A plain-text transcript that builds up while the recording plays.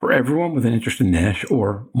For everyone with an interest in NASH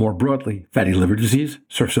or, more broadly, fatty liver disease,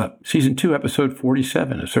 Surf's Up. Season 2, Episode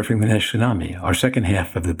 47 of Surfing the NASH Tsunami, our second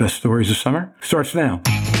half of the best stories of summer, starts now.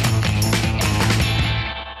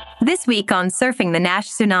 This week on Surfing the NASH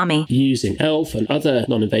Tsunami. Using ELF and other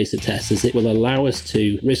non-invasive tests, as it will allow us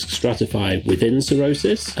to risk stratify within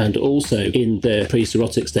cirrhosis and also in the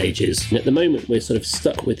pre-cirrhotic stages. And at the moment, we're sort of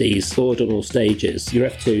stuck with these ordinal stages. Your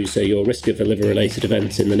F2, so your risk of a liver-related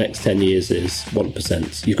event in the next 10 years is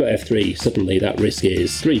 1%. You've got F3, suddenly that risk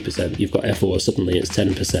is 3%. You've got F4, suddenly it's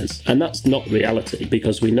 10%. And that's not reality,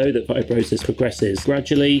 because we know that fibrosis progresses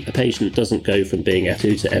gradually. A patient doesn't go from being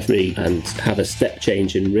F2 to F3 and have a step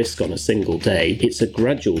change in risk on a single day. It's a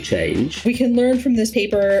gradual change. We can learn from this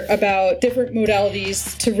paper about different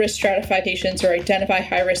modalities to risk stratify patients or identify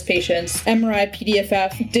high-risk patients.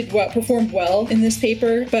 MRI-PDFF performed well in this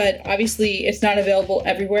paper, but obviously it's not available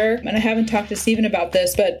everywhere. And I haven't talked to Stephen about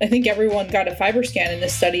this, but I think everyone got a FibroScan in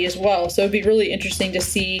this study as well. So it'd be really interesting to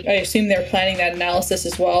see. I assume they're planning that analysis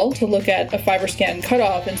as well to look at a FibroScan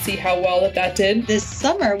cutoff and see how well that did. This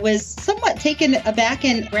summer was somewhat taken aback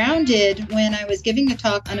and grounded when I was giving a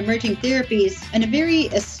talk on emerging therapies, and a very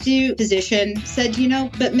astute physician said,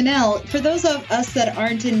 but Manal, for those of us that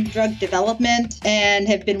aren't in drug development and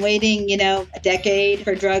have been waiting, a decade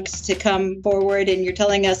for drugs to come forward, and you're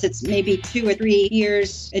telling us it's maybe 2 or 3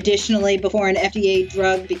 years additionally before an FDA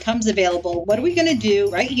drug becomes available, what are we going to do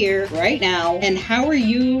right here, right now? And how are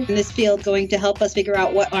you in this field going to help us figure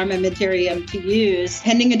out what armamentarium to use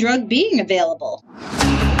pending a drug being available?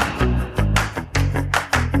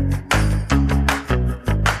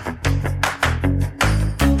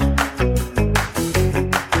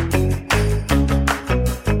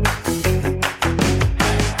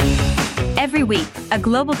 Every week, a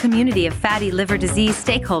global community of fatty liver disease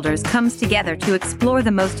stakeholders comes together to explore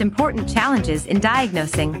the most important challenges in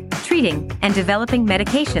diagnosing, treating, and developing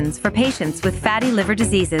medications for patients with fatty liver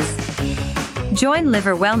diseases. Join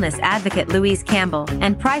liver wellness advocate Louise Campbell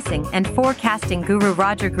and pricing and forecasting guru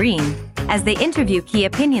Roger Green as they interview key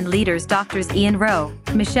opinion leaders Drs. Ian Rowe,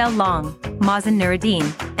 Michelle Long, Mazen Nuruddin,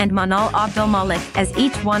 and Manal Abdul Malik as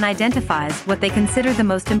each one identifies what they consider the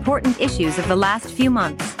most important issues of the last few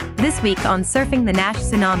months. This week on Surfing the NASH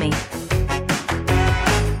Tsunami.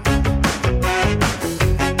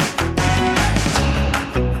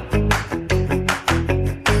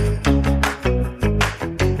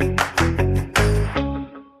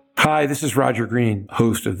 Hi, this is Roger Green,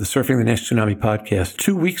 host of the Surfing the NASH Tsunami podcast.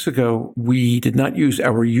 2 weeks ago, we did not use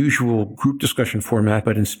our usual group discussion format,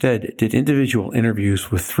 but instead did individual interviews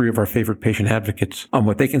with 3 of our favorite patient advocates on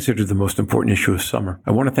what they considered the most important issue of summer.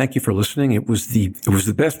 I want to thank you for listening. It was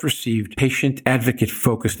the best received patient advocate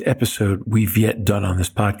focused episode we've yet done on this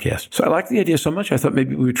podcast. So I liked the idea so much, I thought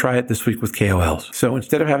maybe we would try it this week with KOLs. So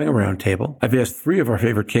instead of having a roundtable, I've asked 3 of our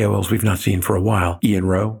favorite KOLs we've not seen for a while, Ian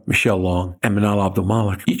Rowe, Michelle Long, and Manal Abdul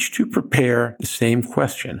Malik, each to prepare the same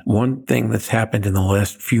question. One thing that's happened in the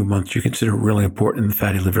last few months you consider really important in the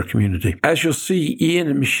fatty liver community. As you'll see, Ian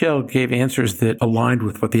and Michelle gave answers that aligned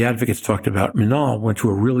with what the advocates talked about. Manal went to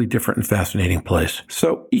a really different and fascinating place.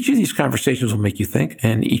 So each of these conversations will make you think,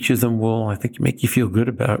 and each of them will, I think, make you feel good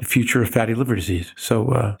about the future of fatty liver disease.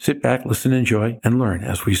 So sit back, listen, enjoy, and learn,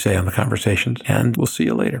 as we say on the conversations, and we'll see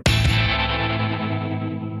you later.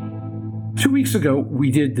 2 weeks ago, we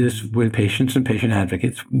did this with patients and patient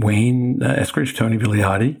advocates, Wayne Eskridge, Tony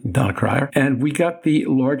Vigliotti, Donna Cryer, and we got the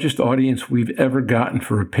largest audience we've ever gotten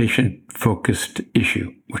for a patient-focused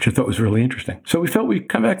issue, which I thought was really interesting. So we felt we'd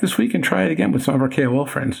come back this week and try it again with some of our KOL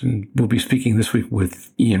friends, and we'll be speaking this week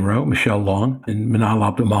with Ian Rowe, Michelle Long, and Manal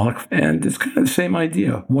Abdul Malik, and it's kind of the same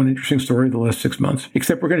idea. One interesting story of the last 6 months,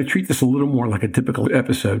 except we're going to treat this a little more like a typical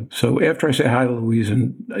episode. So after I say hi to Louise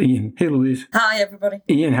and Ian, hey Louise. Hi everybody.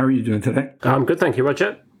 Ian, how are you doing today? I'm good, thank you,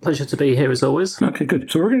 Roger. Pleasure to be here as always. Okay, good.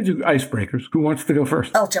 So we're going to do icebreakers. Who wants to go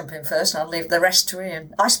first? I'll jump in first and I'll leave the rest to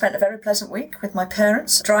Ian. I spent a very pleasant week with my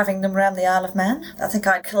parents, driving them around the Isle of Man. I think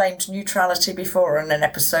I claimed neutrality before in an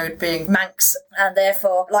episode being Manx, and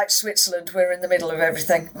therefore, like Switzerland, we're in the middle of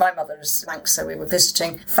everything. My mother is Manx, so we were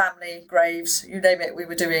visiting family, graves, you name it. We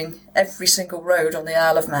were doing every single road on the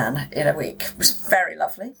Isle of Man in a week. It was very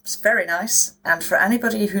lovely. It was very nice. And for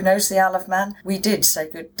anybody who knows the Isle of Man, we did say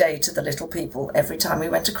good day to the little people every time we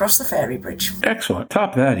went to cross the fairy bridge. Excellent.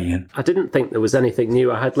 Top that, Ian. I didn't think there was anything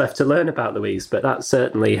new I had left to learn about Louise, but that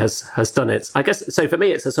certainly has done it. I guess, so for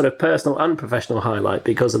me, it's a sort of personal and professional highlight,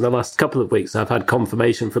 because in the last couple of weeks, I've had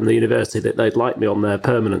confirmation from the university that they'd like me on their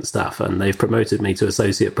permanent staff, and they've promoted me to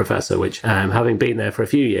associate professor, which, having been there for a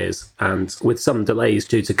few years and with some delays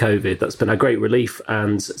due to COVID, that's been a great relief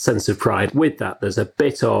and sense of pride. With that, there's a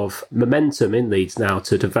bit of momentum in Leeds now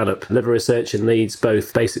to develop liver research in Leeds,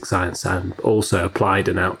 both basic science and also applied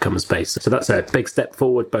and outcomes based. So that's a big step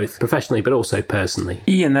forward, both professionally but also personally.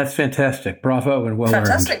 Ian, that's fantastic. Bravo and well earned.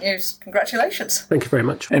 Fantastic news. Congratulations. Thank you very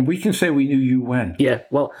much. And we can say we knew you when. Yeah,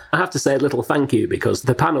 well, I have to say a little thank you, because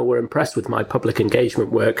the panel were impressed with my public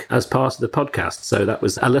engagement work as part of the podcast. So that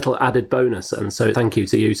was a little added bonus. And so thank you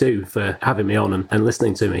to you too for having me on and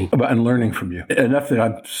listening to me. And learning from you. Enough that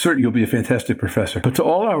I'm certain you'll be a fantastic professor. But to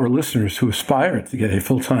all our listeners who aspire to get a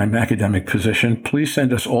full-time academic position, please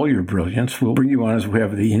send us all your brilliance. We'll bring you on as we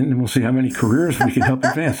have the Ian, and we'll see how many careers we can help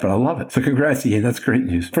advance. But I love it. So congrats, Ian. That's great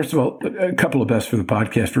news. First of all, a couple of bests for the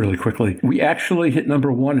podcast really quickly. We actually hit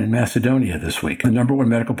number 1 in Macedonia this week, the number 1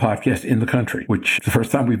 medical podcast in the country, which is the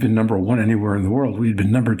first time we've been number 1 anywhere in the world. We had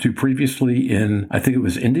been number 2 previously in, I think it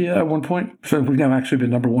was India at one point. So we've now actually been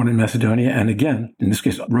number 1 in Macedonia. And again, in this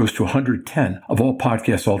case, rose to 110 of all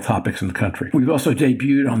podcasts, all topics in the country. We've also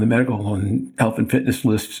debuted on the medical and health and fitness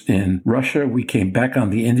lists in Russia. We came back on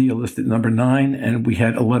the India list at number 9, and we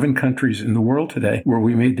had 11 countries in the world today where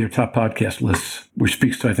we made their top podcast lists, which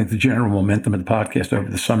speaks to, I think, the general momentum of the podcast over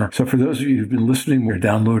the summer. So for those of you who've been listening, we're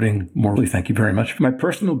downloading more. Thank you very much. My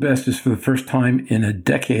personal best is, for the first time in a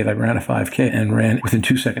decade, I ran a 5K and ran within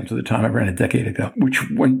 2 seconds of the time I ran a decade ago, which,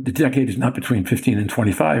 when the decade is not between 15 and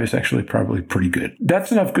 25, is actually probably pretty good.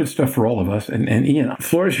 That's enough good stuff for all of us. And Ian, the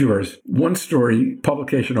floor is yours. One story,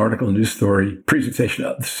 publication, article, news story, presentation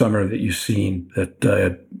of the summer that you've seen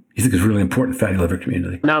that you think is really important to the fatty liver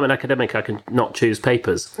community. Now I'm an academic, I can not choose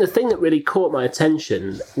papers. The thing that really caught my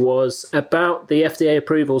attention was about the FDA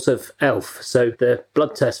approvals of ELF, so the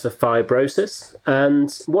blood test for fibrosis.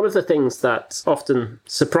 And one of the things that often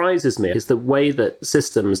surprises me is the way that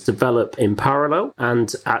systems develop in parallel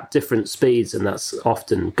and at different speeds, and that's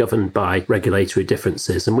often governed by regulatory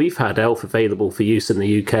differences. And we've had ELF available for use in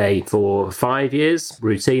the UK for 5 years,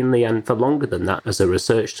 routinely, and for longer than that as a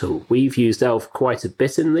research tool. We've used ELF quite a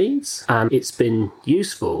bit in Leeds, and it's been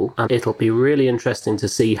useful, and it'll be really interesting to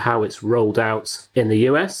see how it's rolled out in the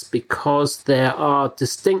US, because there are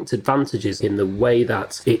distinct advantages in the way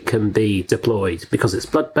that it can be deployed, because it's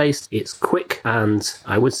blood-based, it's quick, and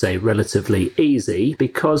I would say relatively easy,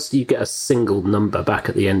 because you get a single number back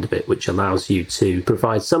at the end of it, which allows you to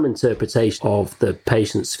provide some interpretation of the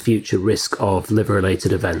patient's future risk of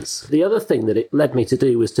liver-related events. The other thing that it led me to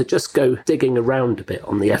do was to just go digging around a bit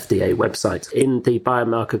on the FDA website in the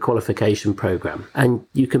biomarker qualification program, and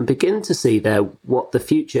you can begin to see there what the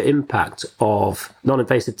future impact of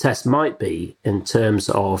non-invasive tests might be in terms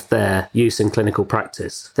of their use in clinical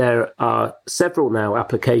practice. There are several now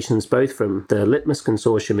applications, both from the Litmus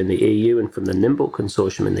Consortium in the EU and from the NIMBLE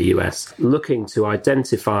Consortium in the US, looking to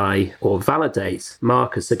identify or validate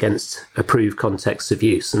markers against approved contexts of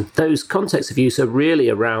use. And those contexts of use are really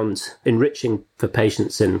around enriching for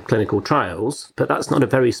patients in clinical trials, but that's not a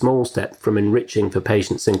very small step from enriching for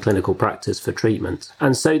patients in clinical practice for treatment.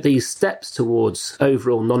 And so these steps towards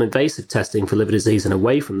overall non-invasive testing for liver disease and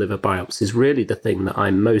away from liver biopsy is really the thing that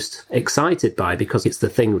I'm most excited by, because it's the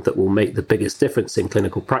thing that will make the biggest difference in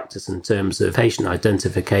clinical practice in terms of patient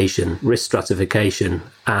identification, risk stratification,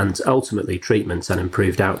 and ultimately treatment and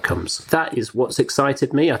improved outcomes. That is what's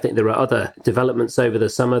excited me. I think there are other developments over the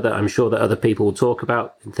summer that I'm sure that other people will talk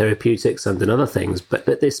about in therapeutics and in other things, but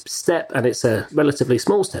this step, and it's a relatively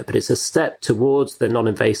small step, but it's a step towards the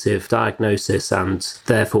non-invasive diagnosis and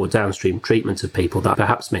therefore downstream treatment of people that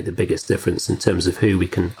perhaps make the biggest difference in terms of who we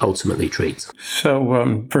can ultimately treat.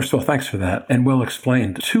 So first of all, thanks for that, and well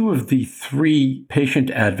explained. 2 of the 3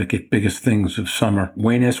 patient advocate biggest things of summer,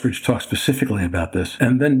 Wayne Eskridge talked specifically about this,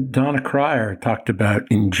 and then Donna Cryer talked about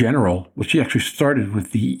in general, well, she actually started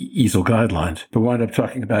with the EASL guidelines, but wound up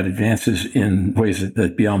talking about advances in ways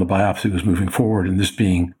that beyond the biopsy was moving forward, and this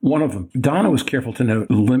being one of them. Donna was careful to note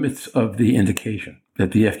the limits of the indication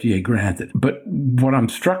that the FDA granted. But what I'm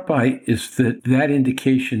struck by is that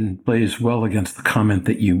indication plays well against the comment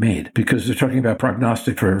that you made, because they're talking about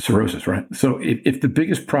prognostic for cirrhosis, right? So if the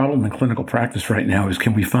biggest problem in clinical practice right now is,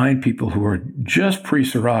 can we find people who are just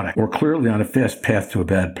pre-cirrhotic or clearly on a fast path to a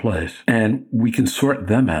bad place, and we can sort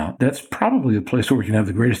them out, that's probably the place where we can have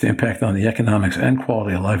the greatest impact on the economics and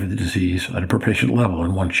quality of life of the disease at a per patient level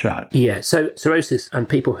in one shot. Yeah, so cirrhosis and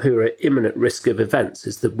people who are at imminent risk of events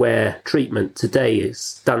is where treatment today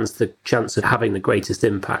stands the chance of having the greatest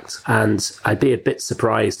impact. And I'd be a bit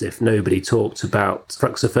surprised if nobody talked about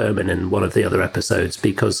fruxafermin in one of the other episodes,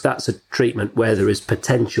 because that's a treatment where there is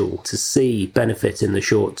potential to see benefit in the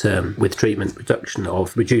short term with treatment reduction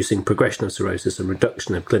of reducing progression of cirrhosis and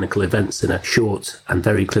reduction of clinical events in a short and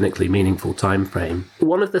very clinically meaningful time frame.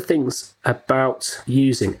 One of the things about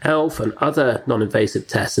using ELF and other non-invasive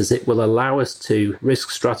tests is it will allow us to risk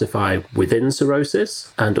stratify within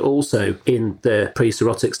cirrhosis and also in the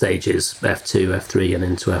pre-cirrhotic stages, F2, F3 and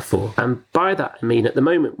into F4. And by that I mean at the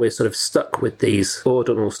moment we're sort of stuck with these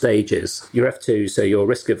ordinal stages. Your F2, so your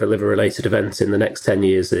risk of a liver-related event in the next 10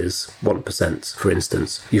 years is 1%, for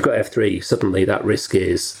instance. You've got F3, suddenly that risk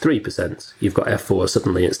is 3%. You've got F4,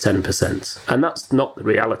 suddenly it's 10%. And that's not the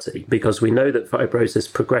reality, because we know that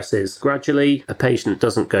fibrosis progresses gradually. A patient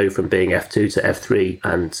doesn't go from being F2 to F3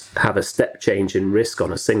 and have a step change in risk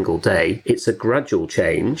on a single day. It's a gradual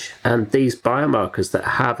change, and these biomarkers that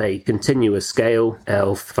have a continuous scale,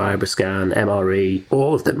 ELF, FibroScan, MRE,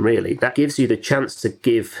 all of them really, that gives you the chance to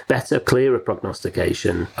give better, clearer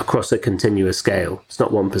prognostication across a continuous scale. It's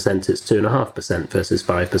not 1%, it's 2.5% versus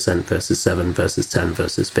 5% versus 7 versus 10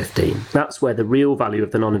 versus 15. That's where the real value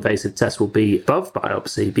of the non-invasive test will be above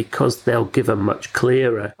biopsy, because they'll give a much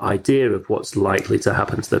clearer idea of what's likely to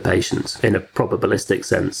happen to the patient in a probabilistic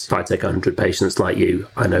sense. If I take 100 patients like you,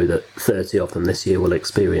 I know that 30 of them this year will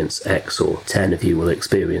experience X, or 10 of you will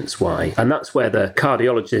experience Y. And that's where the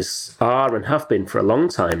cardiologists are and have been for a long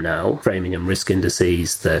time now, Framingham risk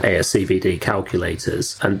indices, the ASCVD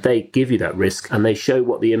calculators, and they give you that risk and they show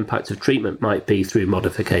what the impact of treatment might be through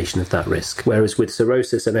modification of that risk. Whereas with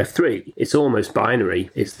cirrhosis and F3, it's almost binary.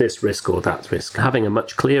 It's this risk or that risk. Having a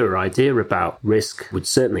much clearer idea about risk would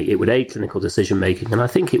aid clinical decision making, and I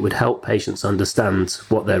think it would help patients understand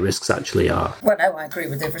what their risks actually are. Well, no, I agree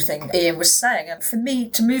with everything Ian was saying. And for me,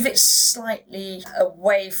 to move it slightly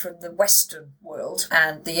away from the Western world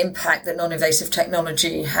and the impact that non-invasive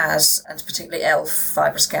technology has, and particularly ELF,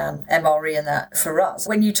 FibroScan, MRE and that for us,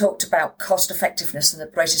 when you talked about cost effectiveness and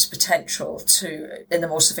the greatest potential in the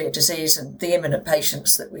more severe disease and the imminent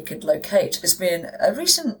patients that we could locate, there's been a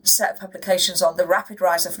recent set of publications on the rapid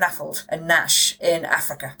rise of NAFLD and NASH in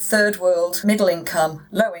Africa, third world, middle income,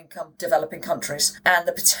 low income developing countries, and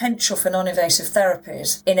the potential for non-invasive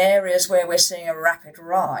therapies in areas where we're seeing a rapid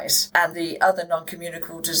rise, and the other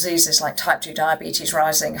non-communicable diseases like type 2 diabetes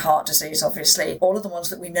rising, heart disease obviously, all of the ones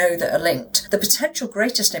that we know that are linked. The potential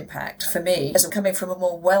greatest impact for me, as I'm coming from a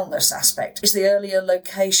more wellness aspect, is the earlier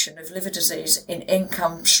location of liver disease in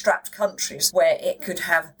income-strapped countries where it could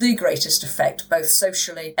have the greatest effect, both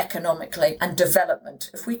socially, economically and development.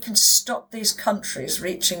 If we can stop these countries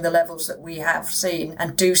reaching the levels that we have seen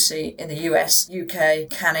and do see in the US, UK,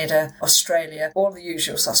 Canada, Australia, all the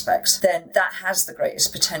usual suspects, then that has the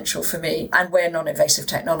greatest potential for me, and where non-invasive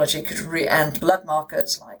technology could and blood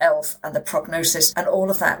markers like ELF and the prognosis and all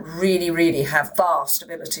of that really have vast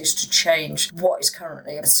abilities to change what is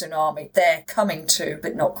currently a tsunami. They're coming to,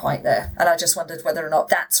 but not quite there. And I just wondered whether or not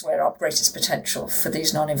that's where our greatest potential for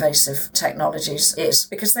these non-invasive technologies is,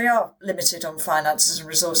 because they are limited on finances and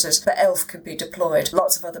resources, but ELF can be deployed.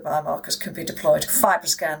 Lots of other biomarkers can be deployed.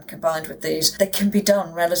 FibroScan combined with these, they can be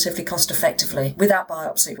done relatively cost effectively without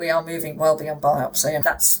biopsy. We are moving well beyond biopsy, and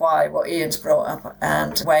that's why what Ian's brought up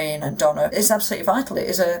and Wayne and Donna is absolutely vital. It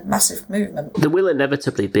is a massive movement. There will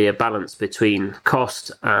inevitably be a balance between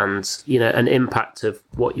cost and, an impact of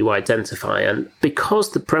what you identify. And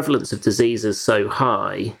because the prevalence of disease is so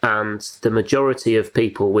high and the majority of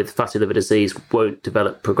people with fatty liver disease won't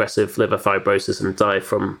develop progressive liver fibrosis and die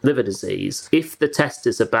from liver disease, if the test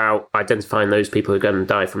is about identifying those people who are going to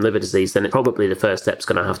die from liver disease, then probably the first step's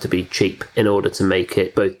going to have to be cheap in order to make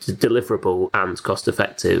it both deliverable and cost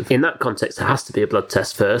effective. In that context, it has to be a blood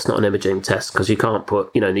test first, not an imaging test, because you can't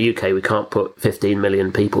put, in the UK, we can't put 15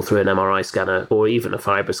 million people through an MRI scanner or even a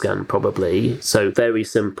FibroScan probably. So very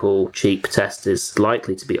simple, cheap test is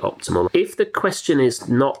likely to be optimal. If the question is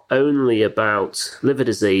not only about liver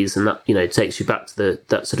disease and that, takes you back to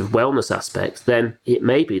that sort of wellness aspect, then it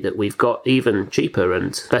may be that we've got even cheaper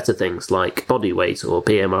and better things like body weight or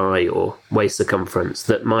BMI or waist circumference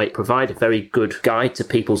that might provide a very good guide to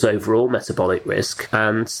people's overall metabolic risk,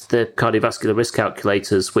 and the cardiovascular risk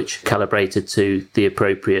calculators, which calibrated to the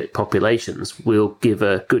appropriate populations, will give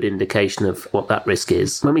a good indication of what that risk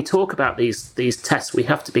is. When we talk about these tests, we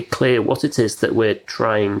have to be clear what it is that we're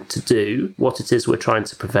trying to do, what it is we're trying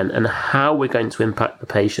to prevent, and how we're going to impact the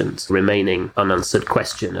patient. Remaining unanswered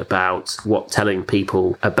question about what telling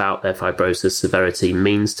people about their fibrosis severity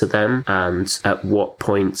means to them, and at what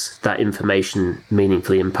point that information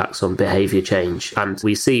meaningfully impacts on behaviour change. And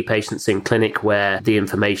we see patients in clinic where the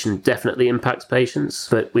information definitely impacts patients,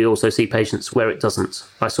 but we also see patients where it doesn't.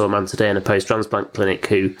 I saw a man today in a post-transplant clinic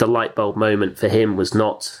who the light bulb moment for him was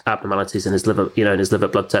not abnormalities in his liver, in his liver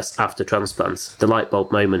blood tests after transplant. The light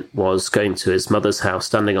bulb moment was going to his mother's house,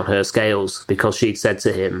 standing on her scales because she'd said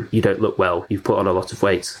to him, "You don't look well, you've put on a lot of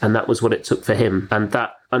weight." And that was what it took for him. And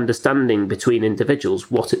that understanding between individuals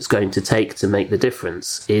what it's going to take to make the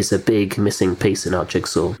difference is a big missing piece in our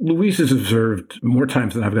jigsaw. Louise has observed more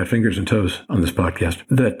times than I've got fingers and toes on this podcast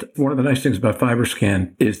that one of the nice things about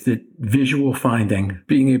FibroScan is that visual finding,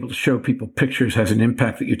 being able to show people pictures, has an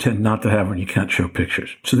impact that you tend not to have when you can't show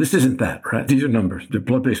pictures. So this isn't that, right? These are numbers. They're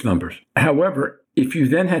blood-based numbers. However, if you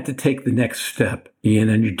then had to take the next step, Ian,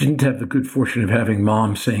 and you didn't have the good fortune of having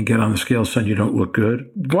mom saying, "Get on the scale, son, you don't look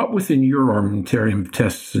good," what within your armamentarium of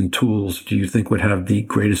tests and tools do you think would have the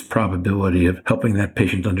greatest probability of helping that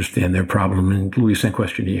patient understand their problem? And Louise, same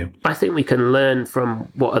question to you. I think we can learn from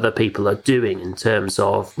what other people are doing in terms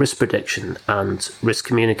of risk prediction and risk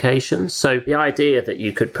communication. So the idea that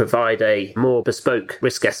you could provide a more bespoke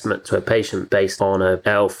risk estimate to a patient based on a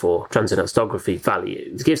ELF or transient elastography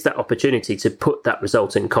value gives that opportunity to put that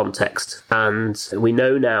result in context. And we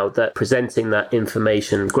know now that presenting that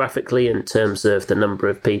information graphically in terms of the number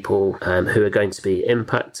of people who are going to be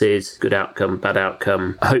impacted, good outcome, bad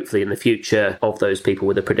outcome, hopefully in the future of those people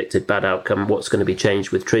with a predicted bad outcome, what's going to be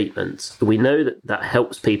changed with treatment. We know that that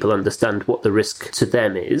helps people understand what the risk to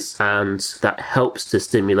them is, and that helps to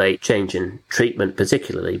stimulate change in treatment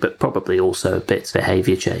particularly, but probably also a bit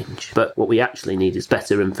behaviour change. But what we actually need is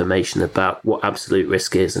better information about what absolute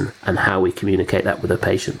risk is and how we communicate that with a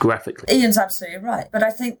patient graphically. Ian's absolutely right, but I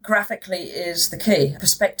think graphically is the key.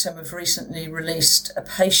 Perspectum have recently released a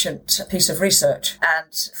patient piece of research,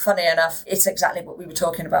 and funny enough, it's exactly what we were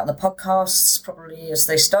talking about on the podcasts, probably as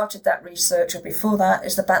they started that research or before that,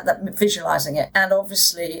 is the fact that visualising it. And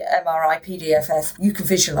obviously MRI, PDFF, you can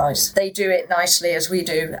visualise. They do it nicely as we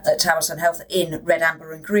do at Towers and Health in red,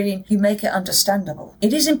 amber and green. You make it understandable.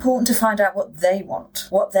 It is important to find out what they want,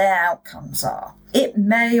 what their outcomes are. It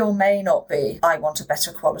may or may not be, I want a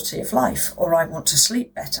better quality of life, or I want to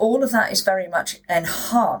sleep better. All of that is very much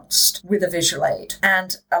enhanced with a visual aid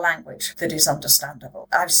and a language that is understandable.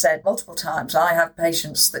 I've said multiple times, I have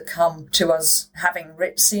patients that come to us having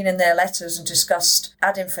seen in their letters and discussed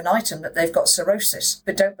ad infinitum that they've got cirrhosis,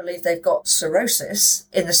 but don't believe they've got cirrhosis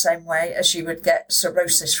in the same way as you would get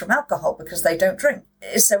cirrhosis from alcohol because they don't drink.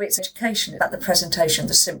 So it's education about the presentation,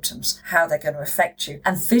 the symptoms, how they're going to affect you.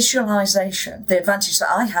 And visualization, the advantage that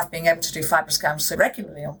I have being able to do FibroScans so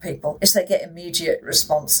regularly on people is they get immediate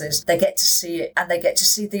responses. They get to see it and they get to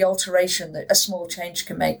see the alteration that a small change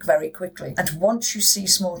can make very quickly. And once you see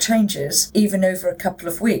small changes, even over a couple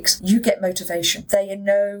of weeks, you get motivation. They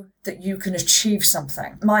know that you can achieve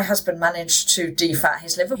something. My husband managed to defat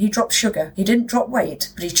his liver. He dropped sugar. He didn't drop weight,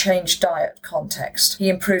 but he changed diet context. He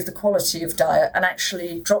improved the quality of diet and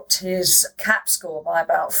actually dropped his CAP score by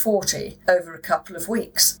about 40 over a couple of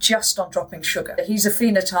weeks just on dropping sugar. He's a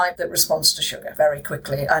phenotype that responds to sugar very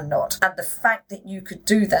quickly and not. And the fact that you could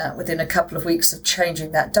do that within a couple of weeks of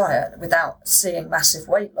changing that diet without seeing massive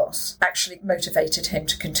weight loss actually motivated him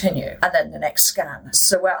to continue. And then the next scan.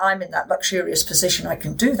 So where I'm in that luxurious position, I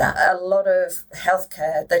can do that. A lot of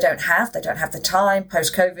healthcare, they don't have the time.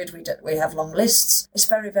 Post-COVID, we have long lists. It's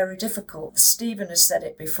very, very difficult. Stephen has said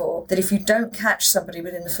it before, that if you don't catch somebody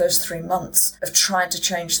within the first 3 months of trying to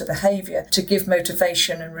change the behaviour, to give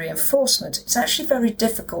motivation and reinforcement, it's actually very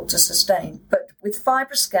difficult to sustain. But with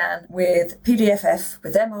FibroScan, with PDFF,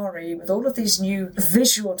 with MRE, with all of these new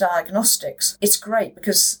visual diagnostics, it's great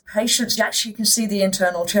because patients actually can see the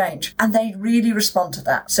internal change and they really respond to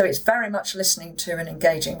that. So it's very much listening to and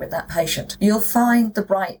engaging with that patient. You'll find the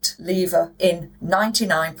right lever in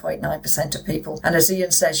 99.9% of people. And as Ian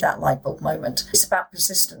says, that light bulb moment, it's about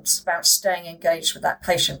persistence, about staying engaged with that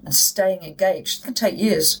patient and staying engaged. It can take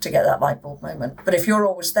years to get that light bulb moment. But if you're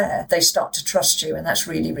always there, they start to trust you, and that's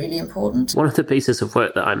really, really important. One of the pieces of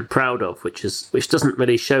work that I'm proud of, which doesn't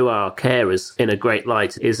really show our carers in a great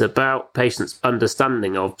light, is about patients'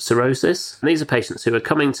 understanding of cirrhosis. And these are patients who are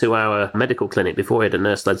coming to our medical clinic before we had a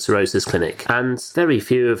nurse-led cirrhosis clinic, and very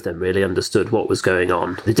few of them really understood what was going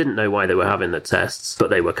on. They didn't know why they were having the tests, but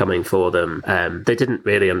they were coming for them. They didn't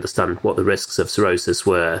really understand what the risks of cirrhosis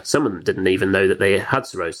were. Some of them didn't even know that they had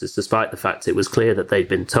cirrhosis, despite the fact it was clear that they'd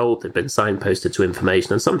been told, they'd been signposted to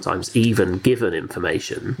information, and sometimes even given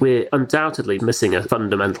information. We're undoubtedly missing a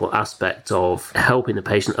fundamental aspect of helping the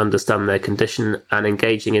patient understand their condition and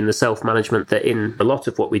engaging in the self-management that in a lot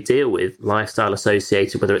of what we deal with, lifestyle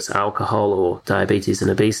associated, whether it's alcohol or diabetes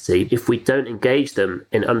and obesity, if we don't engage them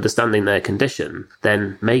in understanding their condition,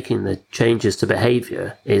 then making the changes to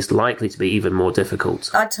behaviour is likely to be even more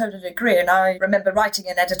difficult. I totally agree, and I remember writing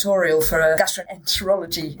an editorial for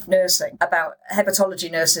gastroenterology nursing about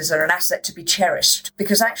hepatology nurses are an asset to be cherished,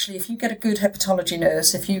 because actually if you get a good hepatology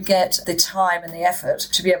nurse, if you get the time and the effort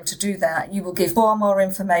to be able to do that, you will give far more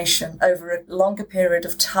information over a longer period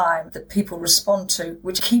of time that people respond to,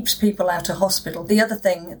 which keeps people out of hospital. The other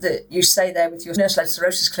thing that you say there with your nurse-led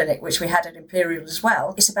cirrhosis clinic, which we had at Imperial as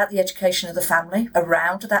well, is about the education of the family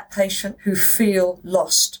around that patient who feel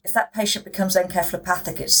lost. If that patient becomes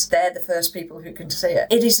encephalopathic, they're the first people who can see it.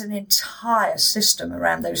 It is an entire system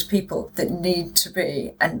around those people that need to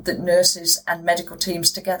be, and that nurses and medical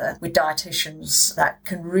teams together with dietitians that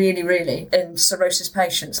can really, really, in cirrhosis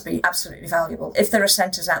patients, be absolutely valuable. If there are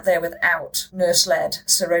centres out there without nurse-led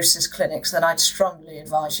cirrhosis clinics, then I'd strongly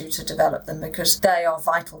advise you to develop them, because they are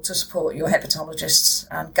vital to support your hepatologists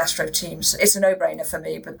and gastro teams. It's a no-brainer for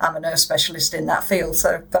me, but I'm a nurse specialist in that field,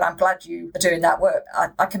 but I'm glad you are doing that work.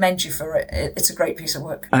 I commend you for it. It's a great piece of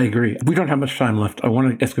work. I agree. We don't have much time left. I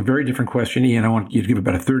want to ask a very different question, Ian. I want you to give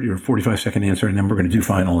about a 30 or 45-second answer, and then we're going to do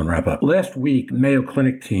final and wrap up. Last week, Mayo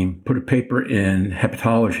Clinic team put a paper in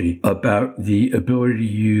Hepatology about the ability to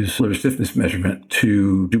use liver stiffness measurement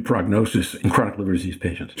to do prognosis in chronic liver disease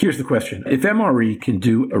patients. Here's the question. If MRE can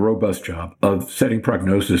do a robust job of setting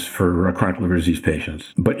prognosis for chronic liver disease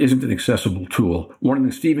patients, but isn't an accessible tool, one of the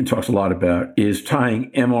things Stephen talks a lot about is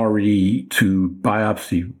tying MRE to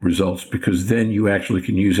biopsy results, because then you actually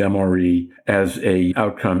can use MRE as a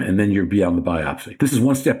outcome, and then you're beyond the biopsy. This is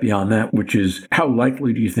one step beyond that, which is how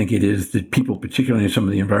likely do you think it is that people, particularly in some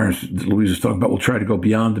of the environments that Louise was talking about, will try to go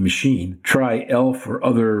beyond the machine, try ELF or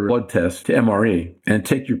other blood tests to MRE, and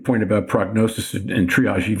take your point about prognosis and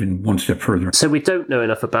triage even one step further. So we don't know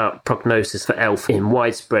enough about prognosis for ELF in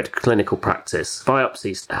widespread clinical practice.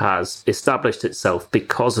 Biopsy has established itself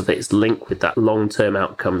because of its link with that long-term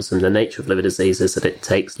outcomes and the nature of liver diseases, that it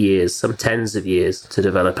takes years, some tens of years, to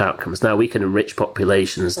develop outcomes. Now we can enrich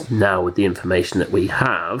populations now with the information that we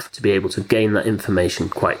have to be able to gain that information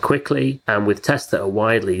quite quickly, and with tests that are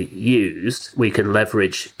widely used, we can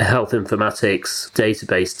leverage health informatics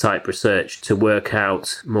database type research to work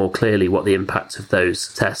out more clearly what the impact of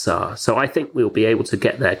those tests are. So I think we'll be able to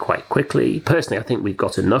get there quite quickly. Personally, I think we've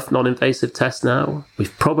got enough non-invasive tests now.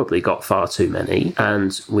 We've probably got far too many,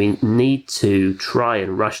 and we need to try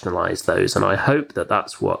and rationalise those, and I hope that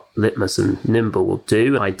that's what Litmus and Nimble will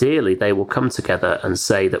do. Ideally, they will come together and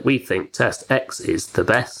say that we think test X is the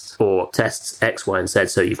best, or tests X, Y, and Z.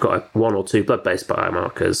 So you've got one or two blood-based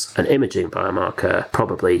biomarkers, an imaging biomarker,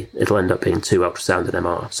 probably it'll end up being 2 ultrasound and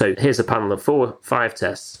MR. So here's a panel of 4, 5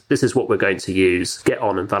 tests. This is what we're going to use. Get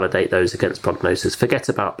on and validate those against prognosis. Forget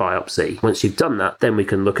about biopsy. Once you've done that, then we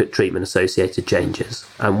can look at treatment-associated changes.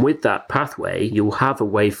 And with that pathway, you'll have a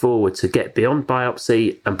way forward to get beyond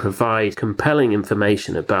biopsy and provide compelling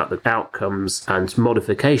information about the outcomes and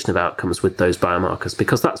modification of outcomes with those biomarkers,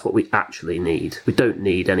 because that's what we actually need. We don't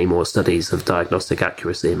need any more studies of diagnostic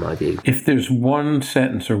accuracy, in my view. If there's one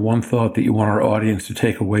sentence or one thought that you want our audience to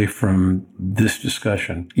take away from this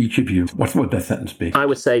discussion, each of you, what would that sentence be? I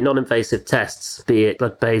would say non-invasive tests, be it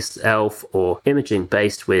blood-based ELF or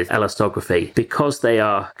imaging-based with elastography, because they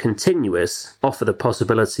are continuous, offer the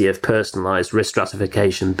possibility of personalised risk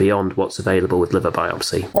stratification beyond what's available with liver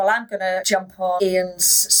biopsy. Well, I'm going to jump on Ian's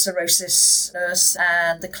cirrhosis nurse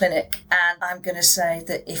and the clinic, and I'm going to say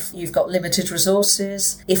that if you've got limited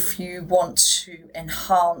resources, if you want to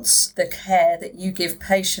enhance the care that you give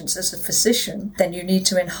patients as a physician, then you need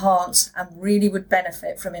to enhance, and really would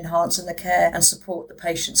benefit from enhancing the care and support the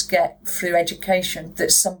patients get through education,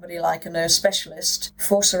 that somebody like a nurse specialist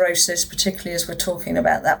for cirrhosis, particularly as we're talking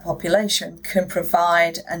about that population, can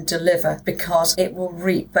provide and deliver, because it will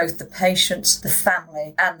reap both the patients, the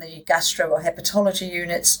family, and the gastro or hepatology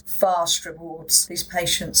units vast rewards. These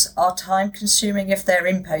patients are time consuming if they're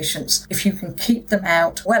inpatients. If you can keep them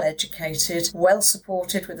out, well educated, well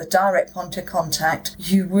supported with a direct point of contact,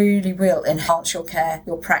 you really will enhance your care,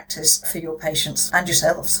 your practice for your patients and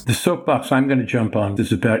yourselves. The soapbox I'm going to jump on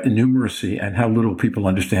is about innumeracy and how little people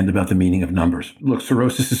understand about the meaning of numbers. Look,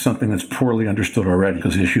 cirrhosis is something that's poorly understood already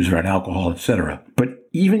because of issues around alcohol, etc. But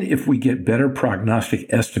even if we get better prognostic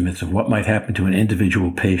estimates of what might happen to an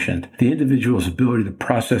individual patient, the individual's ability to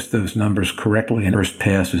process those numbers correctly in first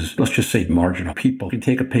pass is, let's just say, marginal. People can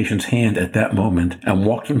take a patient's hand at that moment and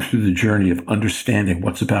walk them through the journey of understanding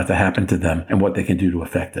what's about to happen to them and what they can do to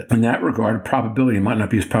affect it. In that regard, probability might not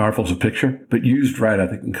be as powerful as a picture, but used right, I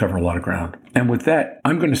think can cover a lot of ground. And with that,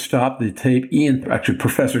 I'm going to stop the tape. Ian, actually,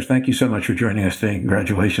 professors, thank you so much for joining us today.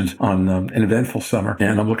 Congratulations on an eventful summer.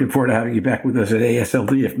 And I'm looking forward to having you back with us at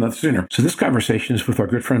ASLD, if not sooner. So this conversation is with our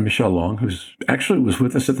good friend Michelle Long, who's actually was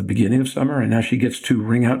with us at the beginning of summer, and now she gets to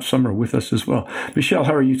ring out summer with us as well. Michelle,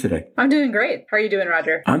 how are you today? I'm doing great. How are you doing,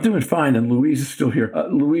 Roger? I'm doing fine, and Louise is still here.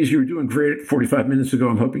 Louise, you were doing great 45 minutes ago.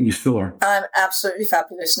 I'm hoping you still are. I'm absolutely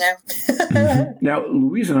fabulous now. Now,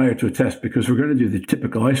 Louise and I are to attest because we're going to do the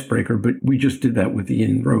typical icebreaker, but we just did that with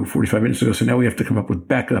Ian Rowe 45 minutes ago, so now we have to come up with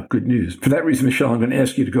backup good news. For that reason, Michelle, I'm going to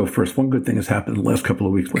ask you to go first. One good thing has happened in the last couple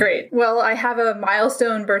of weeks. Great. Well, I have a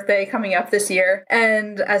milestone birthday coming up this year,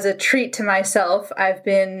 and as a treat to myself, I've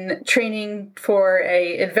been training for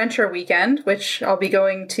a adventure weekend, which I'll be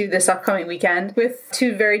going to this upcoming weekend with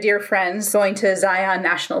two very dear friends, going to Zion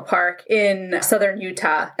National Park in southern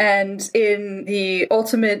Utah. And in the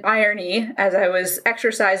ultimate irony, as I was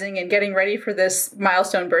exercising and getting ready for this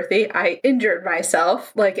milestone birthday, I injured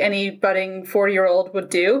myself like any budding 40-year-old would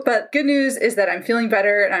do. But good news is that I'm feeling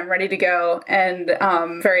better and I'm ready to go, and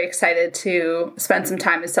very excited to spend some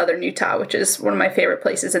time in southern Utah, which is one of my favorite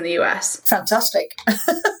places in the U.S. Fantastic.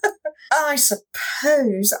 I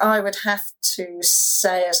suppose I would have to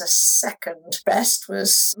say as a second best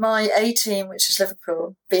was my A team, which is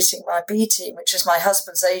Liverpool, beating my B team, which is my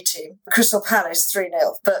husband's A team, Crystal Palace 3-0.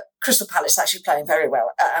 But Crystal Palace actually playing very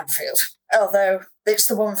well at Anfield. Although it's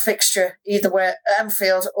the one fixture, either way at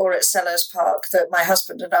Anfield or at Sellers Park, that my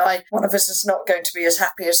husband and I, one of us is not going to be as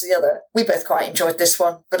happy as the other. We both quite enjoyed this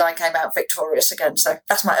one, but I came out victorious again. So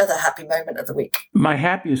that's my other happy moment of the week. My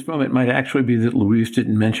happiest moment might actually be that Louise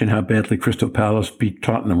didn't mention how badly Crystal Palace beat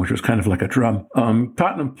Tottenham, which was kind of like a drum.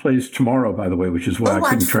 Tottenham plays tomorrow, by the way, which is why I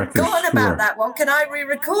couldn't track their score. I'd forgotten about that one. Can I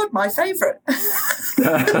re-record my favourite?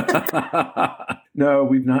 No,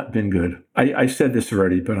 we've not been good. I said this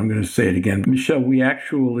already, but I'm going to say it again. Michelle, we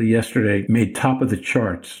actually yesterday made top of the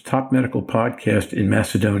charts, top medical podcast in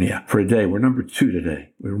Macedonia for a day. We're number 2 today.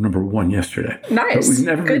 We were number 1 yesterday. Nice. But we've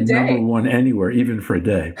never Good been day. number 1 anywhere, even for a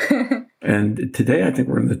day. And today, I think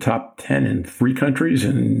we're in the top 10 in 3 countries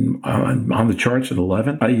and on the charts at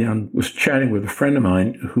 11. I was chatting with a friend of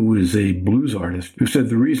mine who is a blues artist who said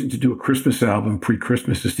the reason to do a Christmas album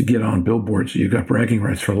pre-Christmas is to get on Billboard, so you got bragging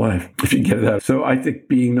rights for life if you can get it out. So I think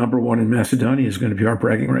being number 1 in Macedonia is going to be our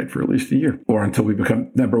bragging right for at least a year, or until we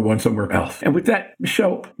become number 1 somewhere else. And with that,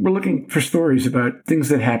 Michelle, we're looking for stories about things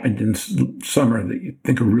that happened in summer that you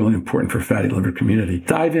think are really important for fatty liver community.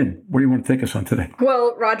 Dive in. Where do you want to take us on today?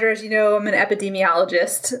 Well, Roger, as you know, I'm an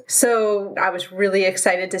epidemiologist, so I was really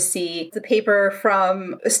excited to see the paper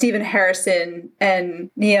from Stephen Harrison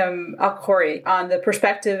and Niam Al-Khoury on the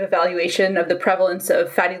prospective evaluation of the prevalence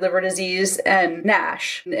of fatty liver disease and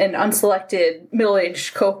NASH, an unselected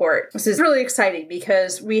middle-aged cohort. This is really exciting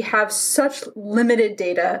because we have such limited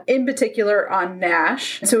data, in particular on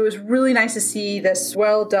NASH. So it was really nice to see this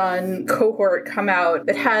well-done cohort come out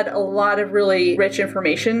that had a lot of really rich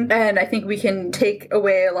information, and I think we can take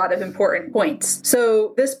away a lot of important points.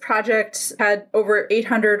 So this project had over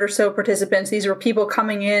 800 or so participants. These were people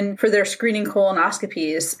coming in for their screening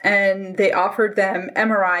colonoscopies, and they offered them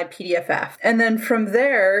MRI PDFF. And then from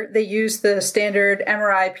there, they used the standard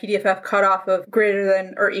MRI PDFF cutoff of greater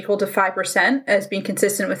than or equal to 5% as being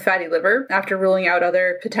consistent with fatty liver after ruling out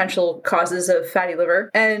other potential causes of fatty liver,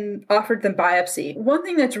 and offered them biopsy. One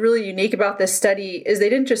thing that's really unique about this study is they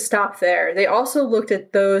didn't just stop there. They also looked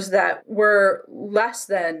at those that were less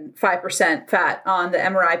than 5% fat on the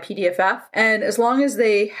MRI PDFF. And as long as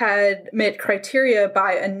they had met criteria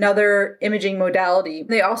by another imaging modality,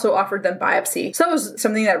 they also offered them biopsy. So that was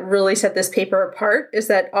something that really set this paper apart, is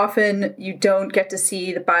that often you don't get to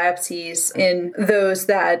see the biopsies in those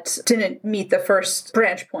that didn't meet the first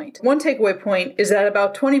branch point. One takeaway point is that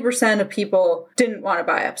about 20% of people didn't want a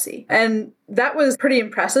biopsy. And that was pretty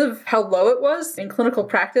impressive how low it was. In clinical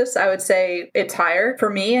practice, I would say it's higher, for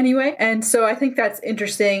me anyway. And so I think that's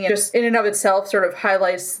interesting. Just in and of itself sort of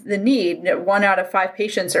highlights the need. 1 out of 5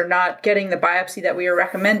 patients are not getting the biopsy that we are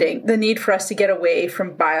recommending. The need for us to get away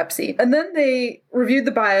from biopsy. And then they reviewed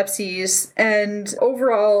the biopsies, and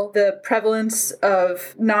overall the prevalence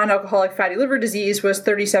of non-alcoholic fatty liver disease was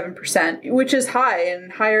 37%, which is high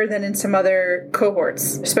and higher than in some other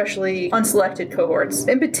cohorts, especially unselected cohorts.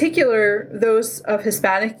 In particular, those of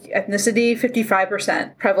Hispanic ethnicity,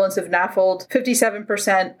 55%. Prevalence of NAFLD,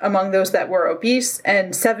 57% among those that were obese,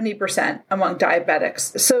 and 70% among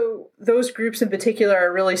diabetics. So those groups in particular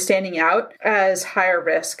are really standing out as higher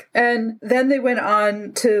risk. And then they went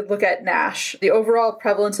on to look at NASH. The overall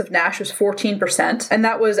prevalence of NASH was 14%, and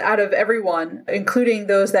that was out of everyone, including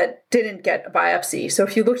those that didn't get a biopsy. So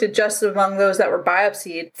if you looked at just among those that were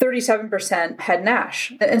biopsied, 37% had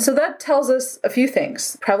NASH. And so that tells us a few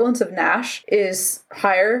things. Prevalence of NASH is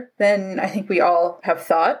higher than I think we all have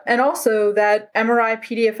thought. And also that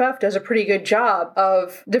MRI-PDFF does a pretty good job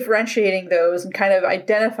of differentiating those and kind of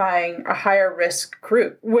identifying a higher risk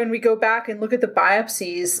group. When we go back and look at the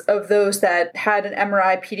biopsies of those that had an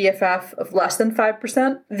MRI-PDFF of less than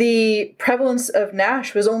 5%, the prevalence of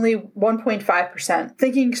NASH was only 1.5%.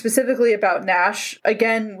 Thinking specifically about NASH,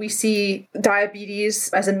 again, we see diabetes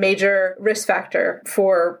as a major risk factor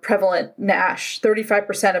for prevalent NASH.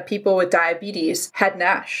 35% of people with diabetes had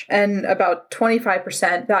NASH, and about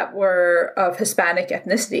 25% that were of Hispanic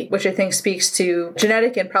ethnicity, which I think speaks to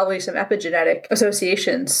genetic and probably some epigenetic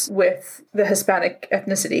associations with the Hispanic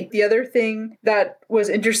ethnicity. The other thing that was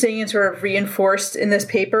interesting and sort of reinforced in this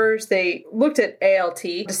paper is they looked at ALT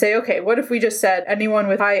to say, okay, what if we just said anyone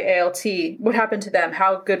with high ALT, what happened to them?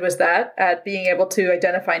 How good was that at being able to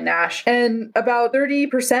identify NASH? And about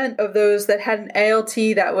 30% of those that had an ALT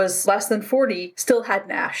that was less than 40 still had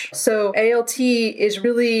NASH. So ALT is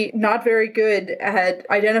really not very good at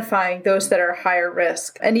identifying those that are higher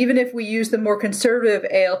risk. And even if we use the more conservative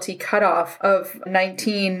ALT cutoff of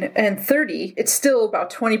 19 and 30, it's still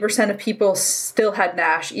about 20% of people still had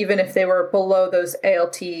NASH, even if they were below those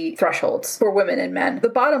ALT thresholds for women and men. The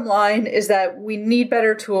bottom line is that we need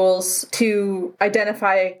better tools to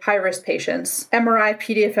identify high-risk patients.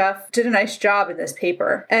 MRI-PDFF did a nice job in this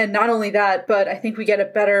paper. And not only that, but I think we get a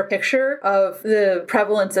better picture of the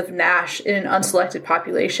prevalence of NASH in an unselected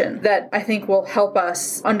population that I think will help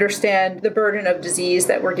us understand the burden of disease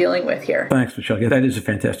that we're dealing with here. Thanks, Michelle. Yeah, that is a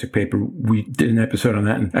fantastic paper. We did an episode on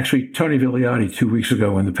that. And actually, Tony Vigliotti, 2 weeks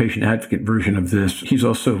ago in the patient advocate version of this, he's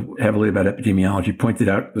also heavily about epidemiology, pointed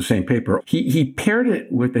out the same paper. He paired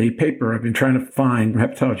it with a paper I've been trying to find from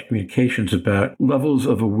Hepatology Communications about levels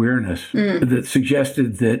of awareness that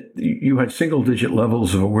suggested that you had single-digit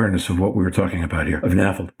levels of awareness of what we were talking about here, of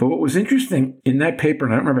NAFLD. But what was interesting in that paper,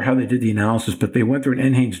 and I don't remember how they did the analysis, but they went through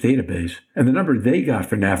an NHANES database, and the number they got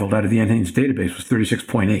for NAFLD out of the NHANES database was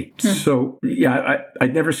 36.8. So, yeah,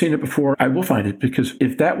 I'd never seen it before. I will find it, because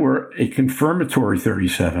if that were a confirmatory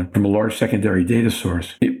 37 from a large secondary data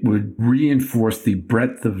source, it would reinforce the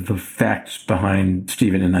breadth of the facts behind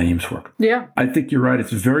Stephen and Naeem's work. Yeah. I think you're right.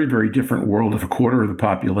 It's a very, very different world if a quarter of the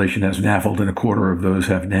population has NAFLD and a quarter of those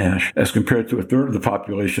have NASH, as compared to a third of the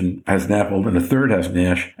population has NAFLD and a third has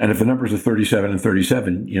NASH. And if the numbers are 37 and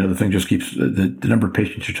 37, the thing just keeps, the number of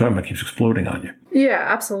patients you're talking about keeps exploding on you. Yeah,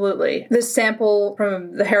 absolutely. This sample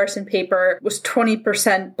from the Harrison paper was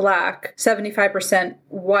 20% Black, 75%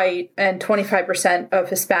 white, and 25% of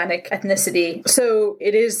Hispanic ethnicity. So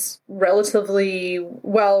it is relatively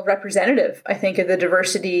well representative, I think, of the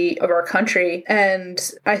diversity of our country.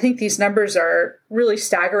 And I think these numbers are really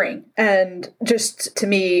staggering and just, to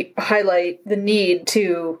me, highlight the need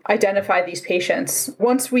to identify these patients.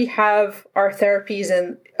 Once we have our therapies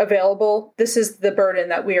available, this is the burden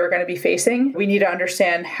that we are going to be facing. We need to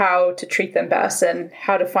understand how to treat them best and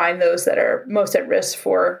how to find those that are most at risk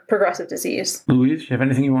for progressive disease. Louise, you have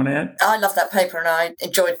anything you want to add? I love that paper and I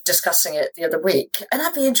enjoyed discussing it the other week. And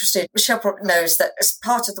I'd be interested, Michelle probably knows that as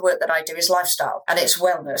part of the work that I do is lifestyle and it's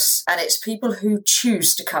wellness and it's people who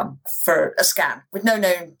choose to come for a scan with no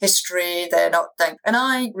known history, they're not there. And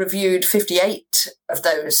I reviewed 58 of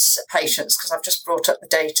those patients because I've just brought up the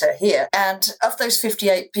data here. And of those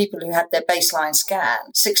 58 people who had their baseline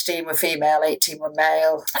scan, 16 were female, 18 were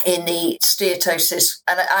male in the steatosis.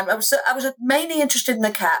 And I was mainly interested in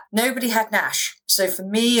the CAP. Nobody had NASH. So for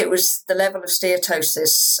me, it was the level of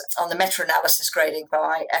steatosis on the meta-analysis grading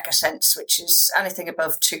by EchoSense, which is anything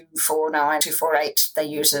above 249, 248 they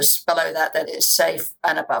use as. Below that is safe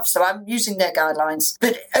and above. So I'm using their guidelines.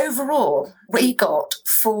 But overall, we got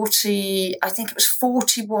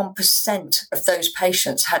 41% of those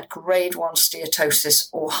patients had grade 1 steatosis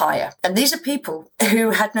or higher. And these are people who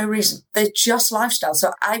had no reason. They're just lifestyle.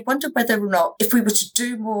 So I wonder whether or not, if we were to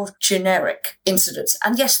do more generic incidents,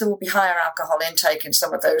 and yes, there will be higher alcohol intake in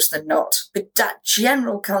some of those than not, but that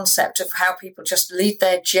general concept of how people just lead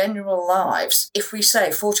their general lives, if we say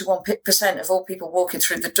 41% of all people walking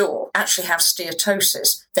through the door actually have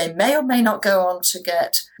steatosis, they may or may not go on to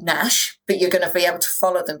get NASH, but you're going to be able to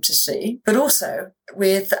follow them to see. But also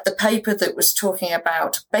with the paper that was talking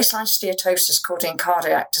about baseline steatosis causing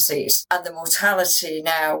cardiac disease and the mortality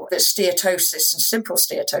now that steatosis and simple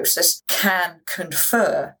steatosis can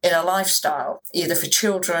confer in a lifestyle, either for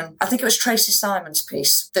children. I think it was Tracy Simon's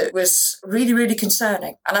piece that was really, really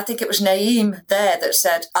concerning. And I think it was Naeem there that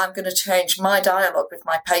said, I'm going to change my dialogue with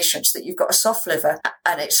my patients that you've got a soft liver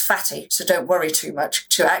and it's fatty, so don't worry too much,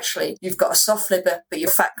 to actually, you've got a soft liver, but your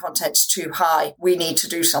fat content's too high. We need to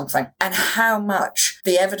do something. And how much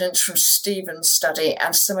the evidence from Stephen's study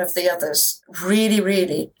and some of the others really,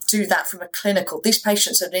 really do that from a clinical. These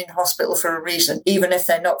patients are in hospital for a reason, even if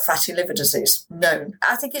they're not fatty liver disease known.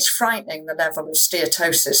 I think it's frightening the level of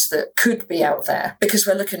steatosis that could be out there because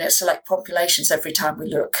we're looking at select populations every time we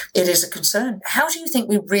look. It is a concern. How do you think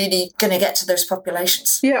we're really going to get to those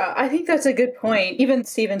populations? Yeah, I think that's a good point. Even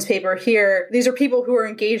Stephen's paper here, these are people who are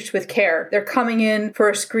engaged with care. They're coming in for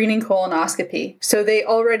a screening colonoscopy. So they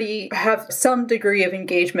already have some degree of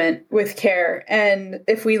engagement with care. And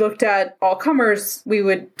if we looked at all comers, we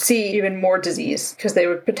would see even more disease because they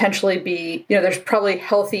would potentially be, there's probably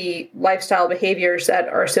healthy lifestyle behaviors that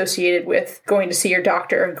are associated with going to see your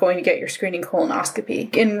doctor and going to get your screening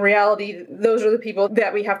colonoscopy. In reality, those are the people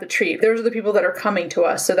that we have to treat. Those are the people that are coming to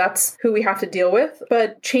us. So that's who we have to deal with.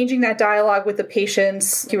 But changing that dialogue with the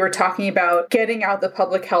patients, you were talking about getting out the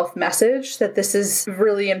public health message that this is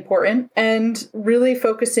really important and really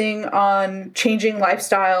focusing on changing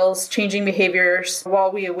lifestyles, changing behaviors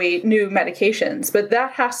while we await new medications. But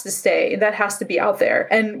that has to stay. That has to be out there.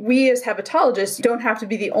 And we as hepatologists don't have to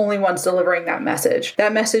be the only ones delivering that message.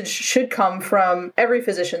 That message should come from every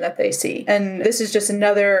physician that they see. And this is just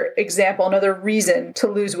another example, another reason to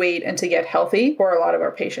lose weight and to get healthy for a lot of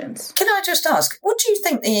our patients. Can I just ask, what do you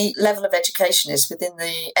think the level of education is within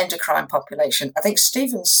the endocrine population? I think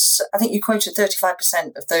you quoted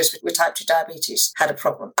 35% of those with type 2 diabetes had a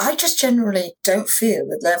problem. I just generally don't feel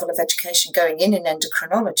the level of education going in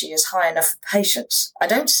endocrinology is high enough for patients. I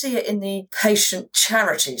don't see it in the patient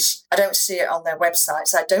charities. I don't see it on their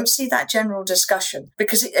websites. I don't see that general discussion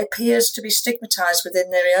because it appears to be stigmatized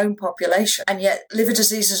within their own population. And yet liver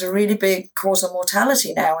disease is a really big cause of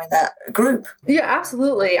mortality now in that group. Yeah,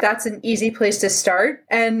 absolutely. That's an easy place to start.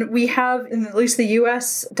 And we have, in at least the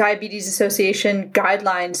U.S. Diabetes Association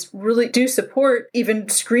guidelines really do support even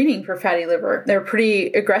screening for fatty liver. They're pretty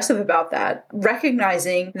aggressive about that,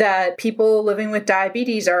 recognizing that people living with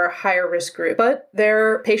diabetes are a higher risk group. But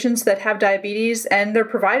there are patients that have diabetes and their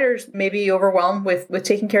providers may be overwhelmed with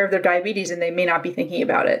taking care of their diabetes and they may not be thinking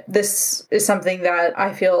about it. This is something that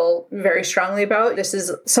I feel very strongly about. This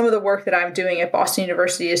is some of the work that I'm doing at Boston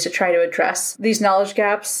University is to try to address these knowledge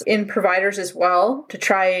gaps in providers as well, to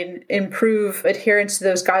try and improve adherence to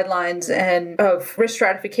those guidelines and of risk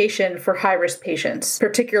stratification for high-risk patients,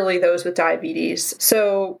 particularly those with diabetes.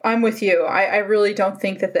 So I'm with you. I really don't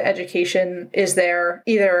think that the education is there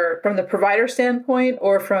either from the provider standpoint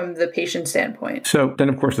or from the patient standpoint. So then,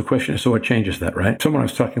 of course, the question is, so what changes that, right? Someone I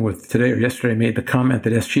was talking with today or yesterday made the comment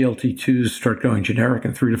that SGLT2s start going generic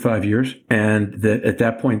in 3 to 5 years, and that at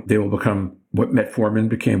that point they will become what metformin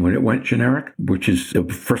became when it went generic, which is a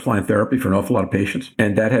first-line therapy for an awful lot of patients.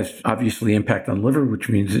 And that has obviously impact on liver, which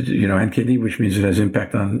means, and kidney, which means it has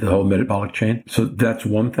impact on the whole metabolic chain. So that's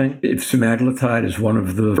one thing. If semaglutide is one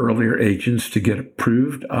of the earlier agents to get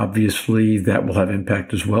approved, obviously that will have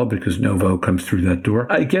impact as well because Novo comes through that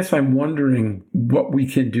door. I guess I'm wondering what we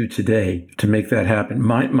can do today to make that happen.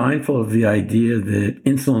 Mindful of the idea that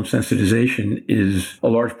insulin sensitization is a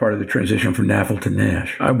large part of the transition from NAFL to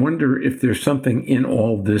NASH. I wonder if there's something in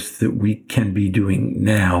all this that we can be doing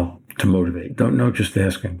now to motivate. Don't know, just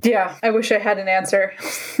asking. Yeah, I wish I had an answer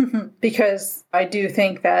because I do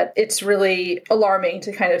think that it's really alarming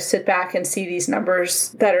to kind of sit back and see these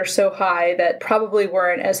numbers that are so high that probably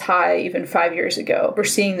weren't as high even 5 years ago. We're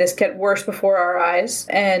seeing this get worse before our eyes.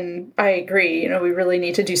 And I agree, we really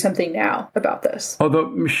need to do something now about this. Although,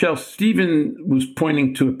 Michelle, Stephen was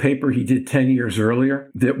pointing to a paper he did 10 years earlier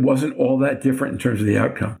that wasn't all that different in terms of the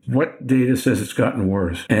outcome. What data says it's gotten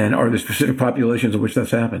worse? And are there specific populations in which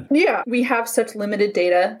that's happened? Yeah, we have such limited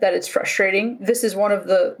data that it's frustrating. This is one of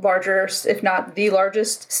the largest, if not the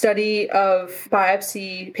largest, study of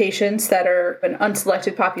biopsy patients that are an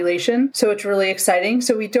unselected population. So it's really exciting.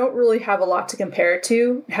 So we don't really have a lot to compare it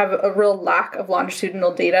to, have a real lack of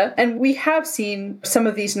longitudinal data. And we have seen some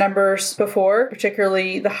of these numbers before,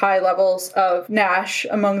 particularly the high levels of NASH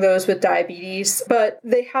among those with diabetes, but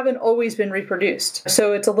they haven't always been reproduced.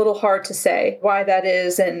 So it's a little hard to say why that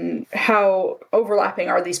is and how overlapping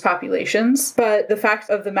are these populations. populations. But the fact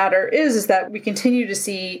of the matter is that we continue to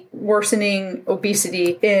see worsening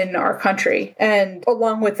obesity in our country. And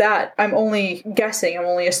along with that, I'm only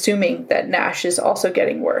assuming that NASH is also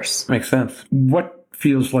getting worse. Makes sense. What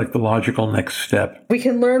feels like the logical next step? We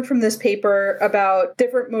can learn from this paper about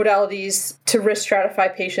different modalities to risk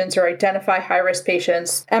stratify patients or identify high-risk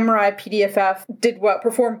patients. MRI PDFF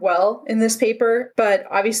performed well in this paper, but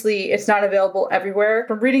obviously it's not available everywhere.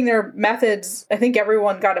 From reading their methods, I think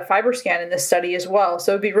everyone got a FibroScan in this study as well.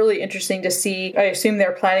 So it'd be really interesting to see. I assume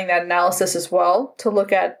they're planning that analysis as well to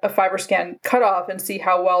look at a FibroScan cutoff and see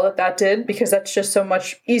how well that did, because that's just so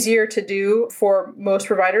much easier to do for most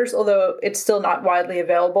providers, although it's still not widely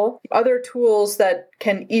available. Other tools that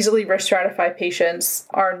can easily risk stratify patients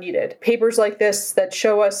are needed. Papers like this that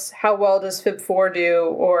show us how well does FIB4 do,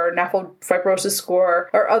 or NAFLD fibrosis score,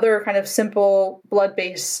 or other kind of simple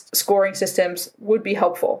blood-based scoring systems would be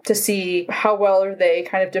helpful to see how well are they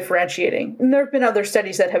kind of differentiating. And there have been other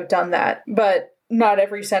studies that have done that, but not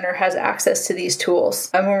every center has access to these tools.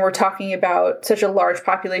 And when we're talking about such a large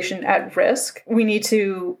population at risk, we need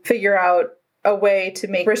to figure out a way to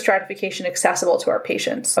make risk stratification accessible to our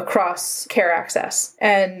patients across care access.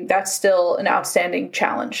 And that's still an outstanding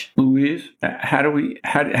challenge. Louise, how do we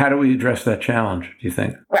address that challenge, do you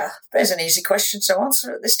think? Well, there's an easy question to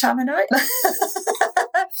answer at this time of night.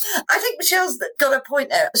 I think Michelle's got a point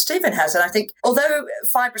there. Stephen has, and I think although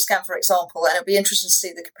FibroScan, for example, and it'll be interesting to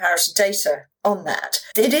see the comparison data on that,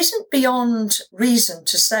 it isn't beyond reason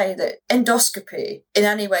to say that endoscopy in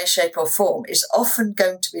any way, shape or form is often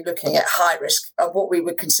going to be looking at high risk, or what we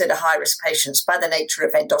would consider high risk patients by the nature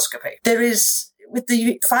of endoscopy. There is, with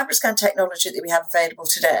the FibroScan technology that we have available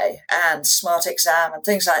today and smart exam and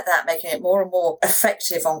things like that, making it more and more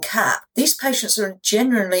effective on CAP, these patients are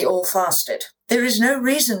generally all fasted. There is no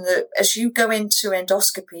reason that as you go into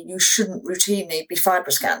endoscopy, you shouldn't routinely be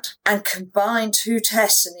FibroScanned. And combine two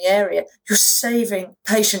tests in the area, you're saving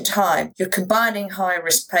patient time. You're combining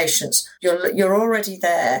high-risk patients. You're already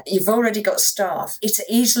there. You've already got staff. It's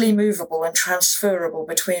easily movable and transferable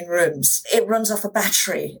between rooms. It runs off a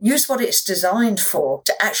battery. Use what it's designed for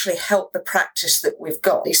to actually help the practice that we've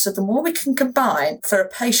got. So the more we can combine for a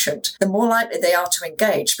patient, the more likely they are to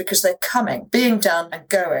engage, because they're coming, being done and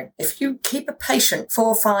going. If you keep a patient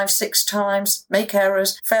 4, 5, 6 times, make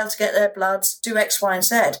errors, fail to get their bloods, do X, Y, and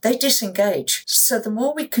Z, they disengage. So the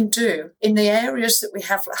more we can do in the areas that we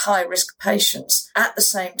have high risk patients at the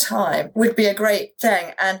same time would be a great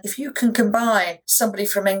thing. And if you can combine somebody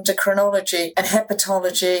from endocrinology and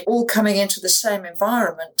hepatology all coming into the same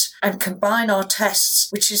environment and combine our tests,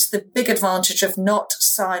 which is the big advantage of not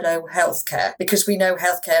silo healthcare, because we know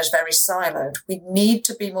healthcare is very siloed. We need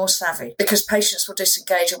to be more savvy, because patients will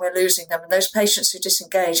disengage and we're losing them. And those patients who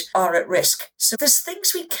disengage are at risk. So there's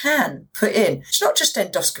things we can put in. It's not just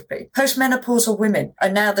endoscopy. Postmenopausal women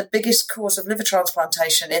are now the biggest cause of liver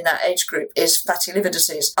transplantation in that age group is fatty liver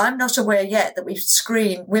disease. I'm not aware yet that we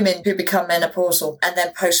screen women who become menopausal and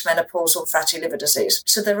then postmenopausal fatty liver disease.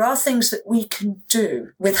 So there are things that we can do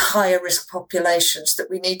with higher risk populations that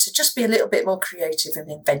we need to just be a little bit more creative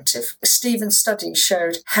and inventive. Stephen's study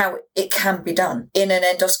showed how it can be done in an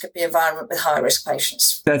endoscopy environment with high risk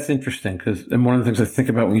patients. That's interesting, because one of the things I think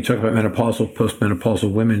about when you talk about menopausal,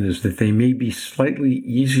 postmenopausal women is that they may be slightly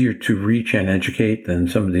easier to reach and educate than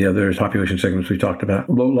some of the other population segments we talked about.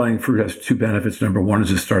 Low-lying fruit has 2 benefits. Number 1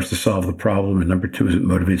 is it starts to solve the problem, and number 2 is it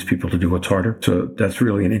motivates people to do what's harder. So that's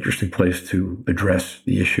really an interesting place to address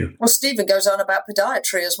the issue. Well, Stephen goes on about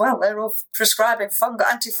podiatry as well. They're all prescribing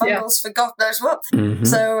antifungals for God knows what. Mm-hmm.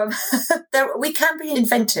 So we can be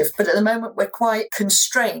inventive, but at the moment we're quite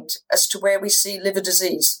constrained as to where we see liver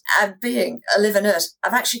disease. And being a liver nurse,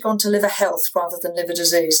 I've actually gone to liver health rather than liver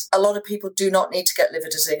disease. A lot of people do not need to get liver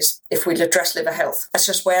disease if we address liver health. That's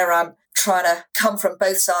just where I'm trying to come from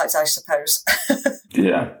both sides, I suppose.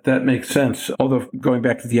 Yeah, that makes sense. Although going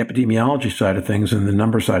back to the epidemiology side of things and the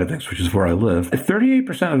number side of things, which is where I live, if 38%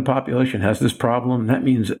 of the population has this problem, that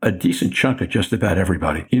means a decent chunk of just about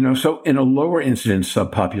everybody. So in a lower incidence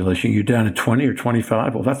subpopulation, you're down to 20 or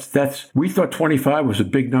 25. Well, that's we thought 25 was a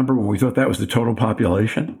big number when we thought that was the total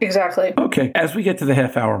population. Exactly. Okay, as we get to the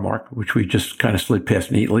half-hour mark, which we just kind of slid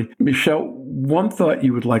past neatly, Michelle, one thought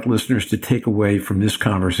you would like listeners to take away from this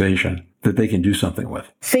conversation that they can do something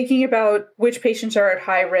with. Thinking about which patients are at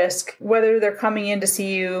high risk, whether they're coming in to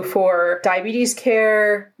see you for diabetes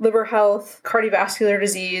care, liver health, cardiovascular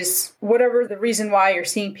disease, whatever the reason why you're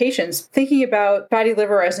seeing patients, thinking about fatty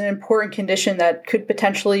liver as an important condition that could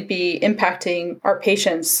potentially be impacting our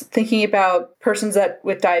patients, thinking about persons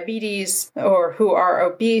with diabetes or who are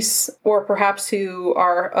obese or perhaps who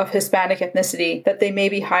are of Hispanic ethnicity, that they may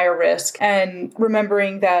be higher risk, and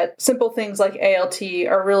remembering that simple things like ALT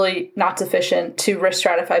are really not sufficient to risk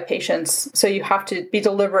stratify patients. So you have to be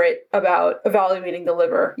deliberate about evaluating the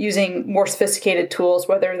liver using more sophisticated tools,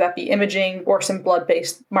 whether that be imaging or some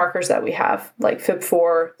blood-based markers that we have, like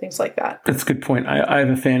FIB4, things like that. That's a good point. I have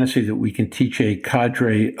a fantasy that we can teach a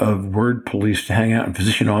cadre of word police to hang out in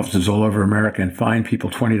physician offices all over America and fine people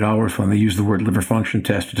 $20 when they use the word liver function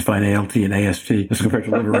test to define ALT and AST as compared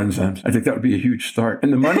to liver enzymes. I think that would be a huge start.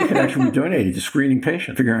 And the money could actually be donated to screening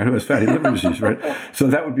patients, figuring out who has fatty liver disease, right? So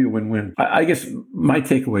that would be a win-win. I guess my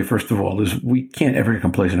takeaway, first of all, is we can't ever get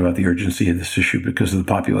complacent about the urgency of this issue because of the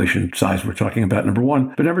population size we're talking about, number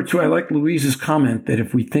one. But number two, I like Louise's comment that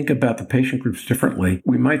if we think about the patient groups differently,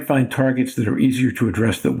 we might find targets that are easier to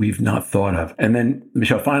address that we've not thought of. And then,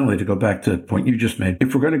 Michelle, finally, to go back to the point you just made,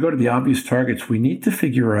 if we're going to go to the obvious targets, we need to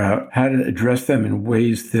figure out how to address them in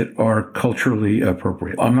ways that are culturally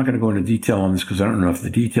appropriate. I'm not going to go into detail on this because I don't know the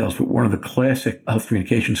details, but one of the classic health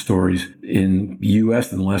communication stories in the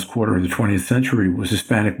U.S. in the last quarter of the 20th century was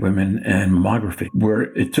Hispanic women and mammography, where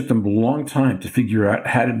it took them a long time to figure out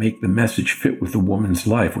how to make the message fit with the woman's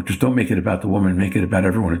life, which is don't make it about the woman, make it about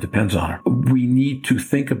everyone who depends on her. We need to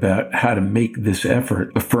think about how to make this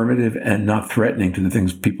effort affirmative and not threatening to the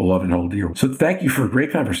things people love and hold dear. So thank you for a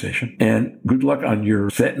great conversation, and good luck on your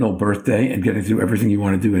sentinel birthday and getting to do everything you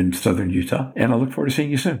want to do in southern Utah. And I look forward to seeing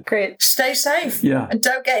you soon. Great. Stay safe. Yeah. And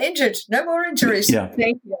don't get injured. No more injuries. Yeah.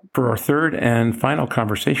 Thank you. For our third and final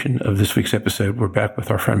conversation of this week's episode, we're back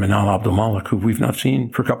with our friend Manal Abdul-Malik, who we've not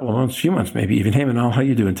seen for a couple of months, few months maybe even. Hey, Manal, how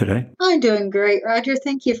you doing today? I'm doing great, Roger.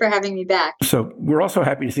 Thank you for having me back. So we're also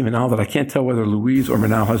happy to see Manal, that I can't tell whether Louise or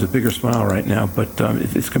Manal has a bigger smile right now, but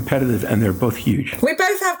it's competitive and they're both huge. We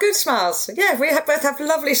both have good smiles. Yeah, both have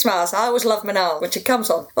lovely smiles. I always love Manal when she comes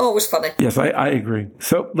on. Always funny. Yes, I agree.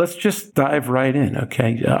 So let's just dive right in,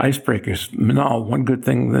 okay? Icebreakers. Manal, one good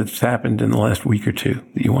thing that's happened in the last week or two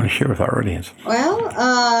that you want to share with our audience?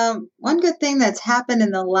 Well, one good thing that's happened in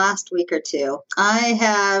the last week or two, I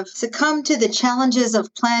have succumbed to the challenges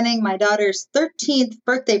of planning my daughter's 13th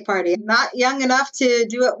birthday party. Not young enough to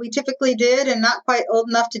do what we typically did and not quite old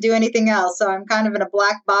enough to do anything else. So I'm kind of in a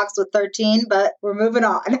black box with 13, but we're moving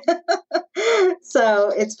on. So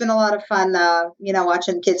it's been a lot of fun,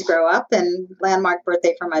 watching kids grow up, and landmark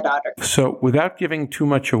birthday for my daughter. So without giving too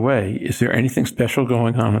much away, is there anything special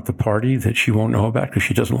going on at the party that she won't know about because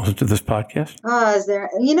she doesn't listen to this podcast? Is there?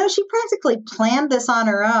 She practically planned this on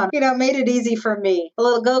her own. Made it easy for me. A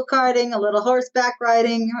little go-karting, a little horseback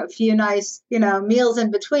riding, a few nice, meals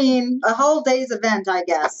in between. A whole day's event, I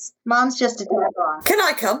guess. Mom's just a tag along. Can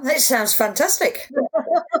I come? It sounds fantastic.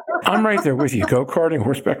 I'm right there with you. Go-karting,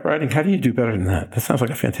 horseback riding. How do you do better than that? That sounds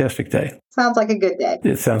like a fantastic day. Sounds like a good day.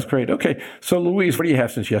 It sounds great. Okay. So, Louise, what do you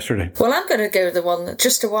have since yesterday? Well, I'm going to go with the one that,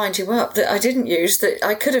 just to wind you up, that I didn't use, that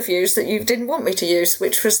I could have used, that you didn't want me to use,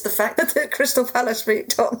 which was the fact that Crystal Palace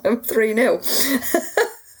beat Tottenham 3-0.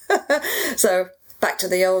 So, back to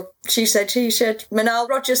the old she said. Manal,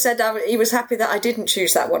 Roger said he was happy that I didn't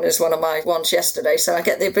choose that one as one of my ones yesterday, so I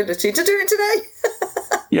get the ability to do it today.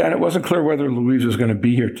 Yeah, and it wasn't clear whether Louise was going to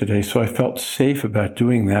be here today, so I felt safe about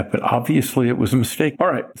doing that, but obviously it was a mistake. All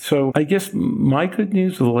right, so I guess my good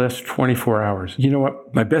news of the last 24 hours, you know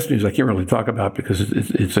what? My best news I can't really talk about because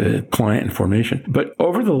it's a client in formation. But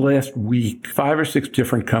over the last week, 5 or 6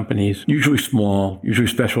 different companies, usually small, usually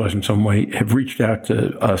specialized in some way, have reached out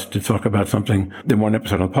to us to talk about something. They want an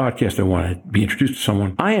episode on the podcast. They want to be introduced to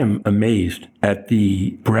someone. I am amazed at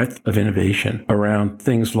the breadth of innovation around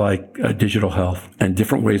things like digital health and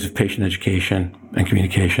different ways of patient education and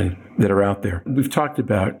communication that are out there. We've talked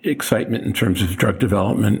about excitement in terms of drug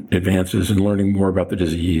development advances and learning more about the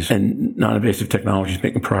disease and non-invasive technologies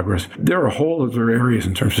making progress. There are a whole other areas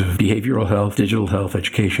in terms of behavioral health, digital health,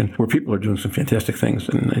 education, where people are doing some fantastic things.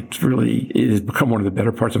 And it has become one of the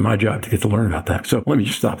better parts of my job to get to learn about that. So let me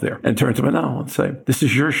just stop there and turn to Manal and say, this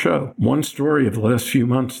is your show. One story of the last few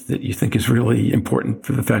months that you think is really important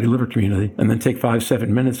for the fatty liver community, and then take 5-7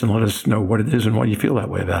 minutes and let us know what it is and why you feel that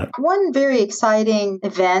way about it. One very exciting exciting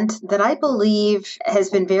event that I believe has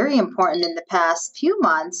been very important in the past few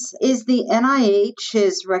months is the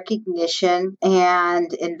NIH's recognition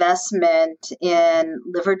and investment in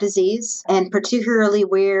liver disease, and particularly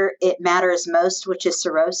where it matters most, which is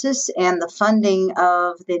cirrhosis, and the funding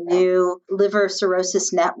of the new Liver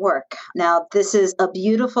Cirrhosis Network. Now, this is a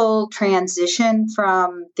beautiful transition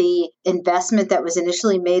from the investment that was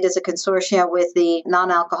initially made as a consortium with the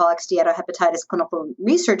Non-Alcoholic Steatohepatitis Clinical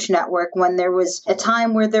Research Network, when there was a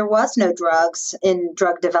time where there was no drugs in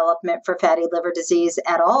drug development for fatty liver disease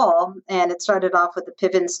at all. And it started off with the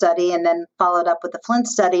PIVEN study and then followed up with the Flint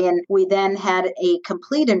study. And we then had a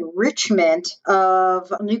complete enrichment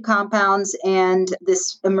of new compounds and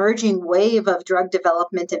this emerging wave of drug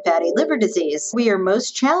development in fatty liver disease. We are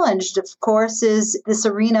most challenged, of course, is this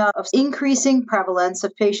arena of increasing prevalence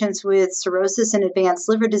of patients with cirrhosis and advanced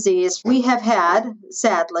liver disease. We have had,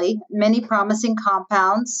 sadly, many promising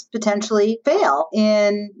compounds potentially fail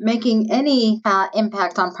in making any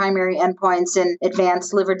impact on primary endpoints in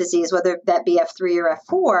advanced liver disease, whether that be F3 or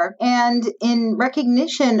F4. And in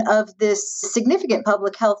recognition of this significant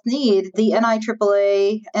public health need, the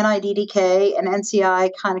NIAAA, NIDDK, and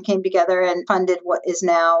NCI kind of came together and funded what is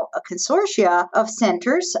now a consortia of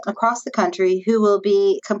centers across the country who will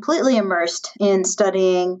be completely immersed in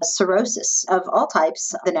studying cirrhosis of all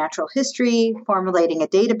types, the natural history, formulating a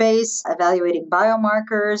database, evaluating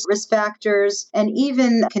biomarkers, risk factors, and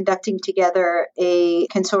even conducting together a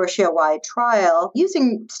consortia-wide trial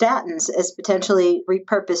using statins as potentially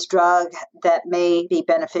repurposed drug that may be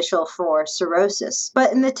beneficial for cirrhosis.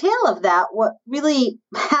 But in the tail of that, what really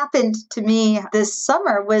happened to me this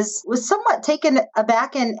summer was somewhat taken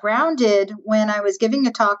aback and grounded when I was giving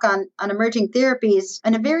a talk on emerging therapies,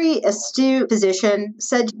 and a very astute physician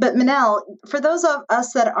said, "But Manel, for those of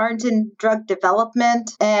us that aren't in drug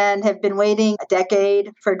development and have been waiting a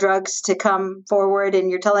decade for drugs to come forward, and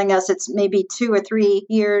you're telling us it's maybe 2 or 3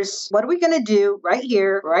 years, what are we going to do right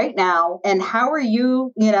here, right now? And how are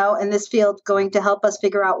you, in this field going to help us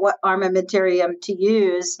figure out what armamentarium to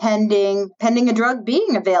use pending a drug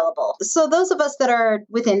being available?" So those of us that are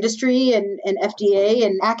with industry and FDA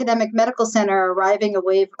and academic medical center are arriving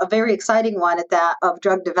a very exciting one at that of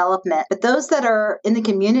drug development. But those that are in the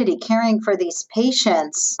community caring for these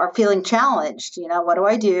patients are feeling challenged. What do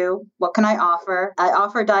I do? What can I offer? I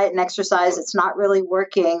offer diet and exercise. It's not really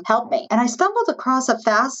working. Help me. And I stumbled across a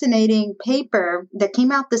fascinating paper that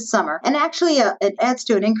came out this summer. And actually, it adds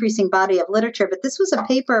to an increasing body of literature. But this was a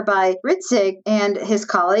paper by Ritzig and his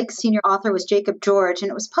colleagues. Senior author was Jacob George.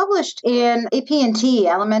 And it was published in AP&T,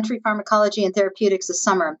 Alimentary Pharmacology and Therapeutics, this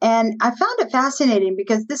summer. And I found it fascinating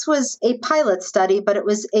because this was a pilot study, but it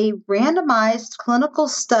was a randomized clinical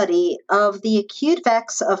study of the acute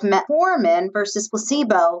effects of metformin versus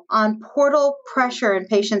placebo on portal pressure in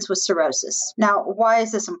patients with cirrhosis. Now, why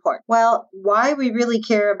is this important? Well, why we really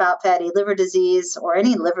care about fatty liver disease or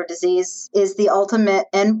any liver disease is the ultimate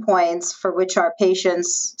endpoints for which our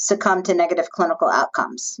patients succumb to negative clinical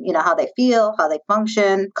outcomes. How they feel, how they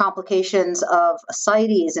function, complications of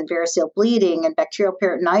ascites and variceal bleeding and bacterial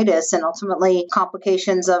peritonitis, and ultimately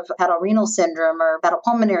complications of hepatorenal syndrome or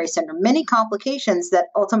hepatopulmonary syndrome, many complications that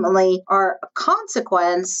ultimately are a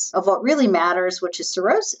consequence of what really matters, which is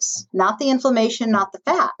cirrhosis, not the inflammation, not the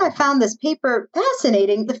fat. I found this paper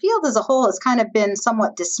fascinating. The field as a whole has kind of been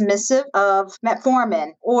somewhat dismissive of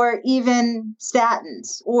metformin or even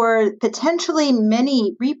statins or potentially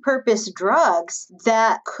many repurposed drugs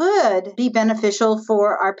that could be beneficial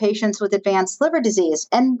for our patients with advanced liver disease.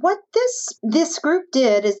 And what this group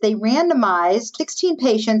did is they randomized 16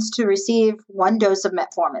 patients to receive one dose of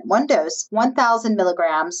metformin, 1,000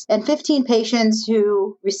 milligrams, and 15 patients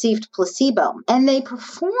who received placebo. And they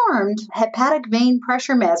performed hepatic vein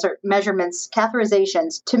pressure measurements,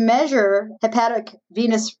 catheterizations, to measure hepatic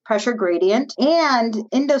venous pressure gradient and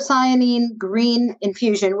indocyanine green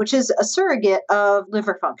infusion, which is a surrogate of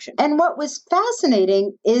liver function. And what was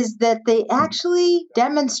fascinating is that they actually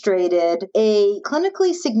demonstrated a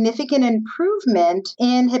clinically significant improvement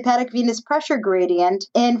in hepatic venous pressure gradient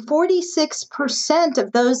in 46%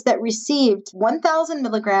 of those that received 1,000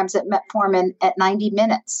 milligrams of metformin at 90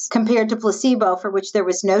 minutes compared to placebo, for which there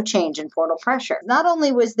was no change in portal pressure. Not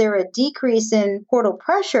only was there a decrease in portal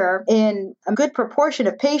pressure in a good proportion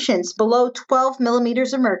of patients below 12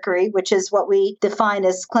 millimeters of mercury, which is what we define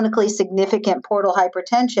as clinically significant portal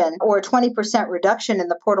hypertension, or 20% reduction in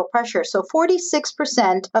the portal pressure. So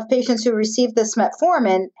 46% of patients who received this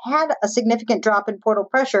metformin had a significant drop in portal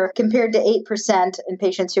pressure compared to 8% in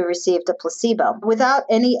patients who received a placebo, without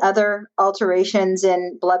any other alterations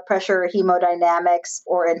in blood pressure, hemodynamics,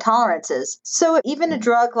 or intolerances. So even a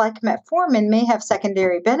drug like metformin may have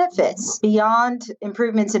secondary benefits benefits beyond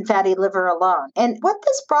improvements in fatty liver alone. And what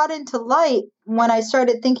this brought into light when I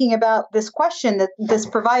started thinking about this question that this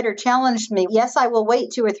provider challenged me, yes, I will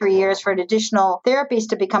wait 2 or 3 years for additional therapies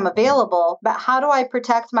to become available, but how do I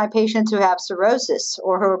protect my patients who have cirrhosis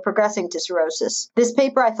or who are progressing to cirrhosis? This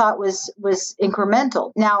paper I thought was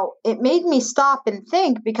incremental. Now, it made me stop and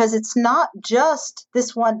think because it's not just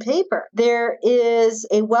this one paper. There is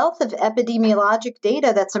a wealth of epidemiologic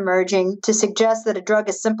data that's emerging to suggest that a drug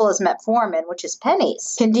as simple as metformin, which is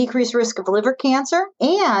pennies, can decrease risk of liver cancer.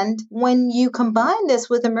 And when you combine this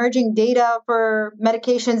with emerging data for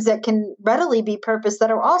medications that can readily be purposed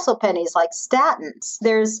that are also pennies, like statins,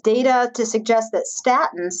 there's data to suggest that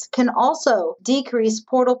statins can also decrease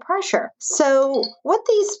portal pressure. So what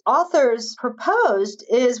these authors proposed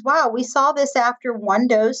is, wow, we saw this after 1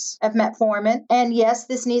 dose of metformin, and yes,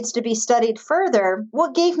 this needs to be studied further.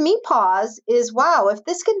 What gave me pause is, wow, if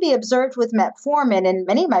this can be observed with metformin, and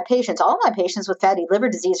many of my patients, all my patients with fatty liver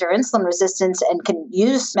disease are insulin resistant and can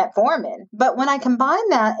use metformin. But when I combine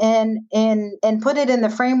that and put it in the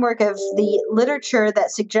framework of the literature that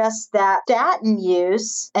suggests that statin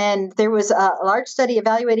use, and there was a large study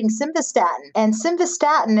evaluating simvastatin, and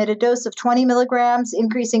simvastatin at a dose of 20 milligrams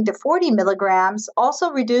increasing to 40 milligrams also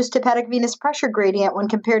reduced hepatic venous pressure gradient when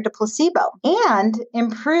compared to placebo and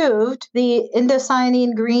improved the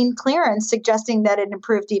indocyanine green clearance, suggesting that it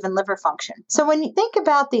improved even liver function. So when you think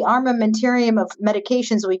about the armamentarium of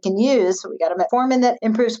medications we can use, we got a metformin that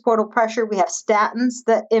improves portal pressure. We have statins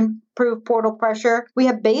that improve portal pressure. We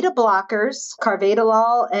have beta blockers,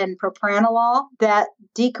 carvedilol and propranolol, that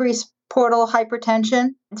decrease portal hypertension,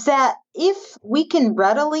 that if we can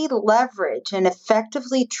readily leverage and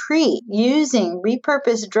effectively treat using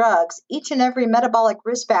repurposed drugs each and every metabolic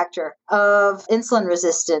risk factor of insulin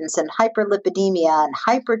resistance and hyperlipidemia and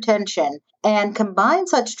hypertension, and combine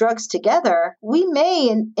such drugs together, we may,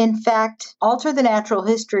 in fact, alter the natural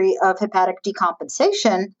history of hepatic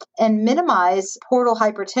decompensation and minimize portal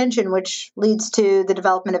hypertension, which leads to the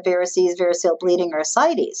development of varices, variceal bleeding, or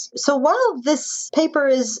ascites. So while this paper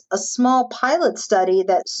is a small pilot study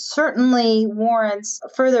that certainly warrants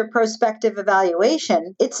further prospective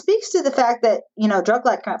evaluation, it speaks to the fact that, a drug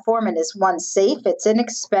like metformin is, one, safe, it's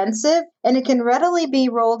inexpensive, and it can readily be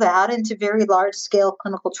rolled out into very large-scale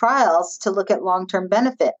clinical trials to look at long-term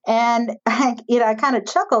benefit. And I kind of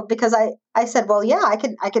chuckled because I said, well, yeah, I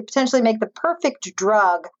could potentially make the perfect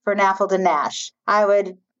drug for NAFLD and NASH. I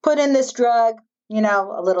would put in this drug,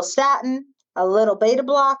 a little statin, a little beta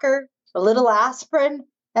blocker, a little aspirin,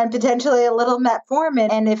 and potentially a little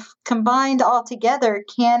metformin. And if combined all together,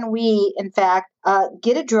 can we, in fact,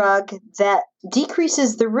 get a drug that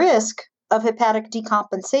decreases the risk of hepatic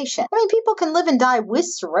decompensation? I mean, people can live and die with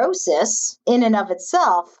cirrhosis in and of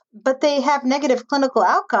itself, but they have negative clinical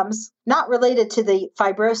outcomes, not related to the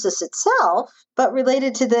fibrosis itself, but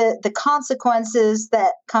related to the consequences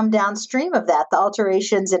that come downstream of that, the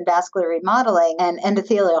alterations in vascular remodeling and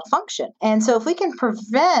endothelial function. And so if we can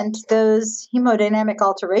prevent those hemodynamic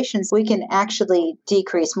alterations, we can actually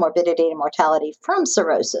decrease morbidity and mortality from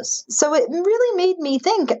cirrhosis. So it really made me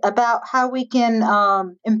think about how we can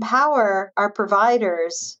empower our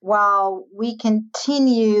providers while we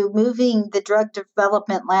continue moving the drug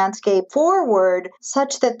development landscape forward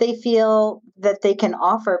such that they feel that they can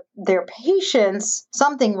offer their patients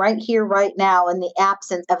something right here, right now, in the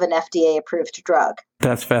absence of an FDA-approved drug.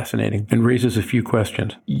 That's fascinating and raises a few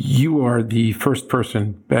questions. You are the first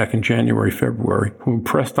person back in January, February, who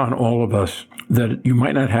impressed on all of us that you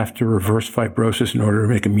might not have to reverse fibrosis in order to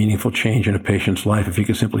make a meaningful change in a patient's life if you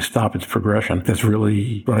could simply stop its progression. That's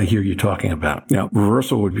really what I hear you talking about. Now,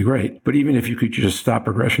 reversal would be great, but even if you could just stop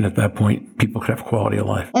progression at that point, people could have quality of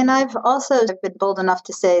life. And I've also been bold enough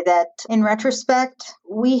to say that in retrospect,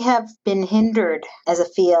 we have been hindered as a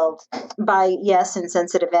field by, yes,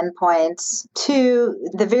 insensitive endpoints, to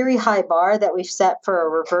the very high bar that we've set for a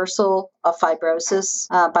reversal of fibrosis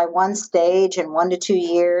by one stage in 1 to 2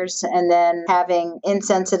 years, and then having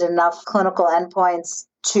insensitive enough clinical endpoints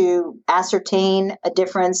to ascertain a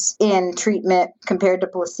difference in treatment compared to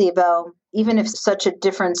placebo. Even if such a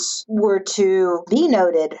difference were to be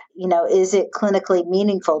noted, is it clinically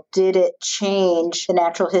meaningful? Did it change the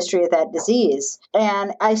natural history of that disease?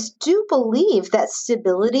 And I do believe that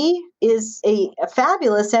stability is a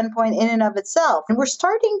fabulous endpoint in and of itself. And we're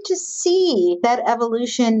starting to see that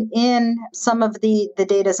evolution in some of the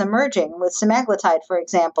data's emerging. With semaglutide, for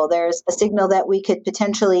example, there's a signal that we could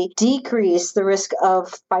potentially decrease the risk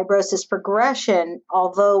of fibrosis progression,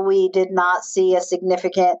 although we did not see a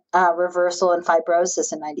significant reversal reversal in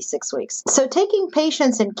fibrosis in 96 weeks. So taking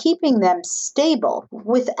patients and keeping them stable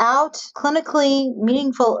without clinically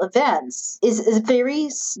meaningful events is a very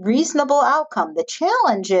reasonable outcome. The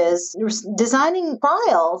challenge is designing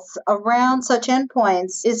trials around such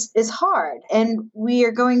endpoints is hard, and we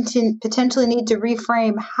are going to potentially need to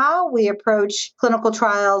reframe how we approach clinical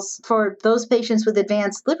trials for those patients with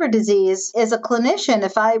advanced liver disease. As a clinician,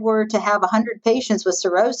 if I were to have 100 patients with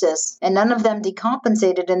cirrhosis and none of them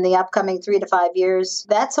decompensated in the upcoming 3 to 5 years,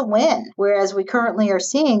 that's a win. Whereas we currently are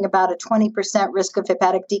seeing about a 20% risk of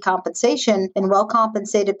hepatic decompensation in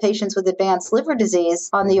well-compensated patients with advanced liver disease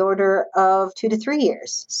on the order of 2 to 3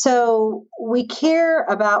 years. So we care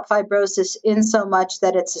about fibrosis in so much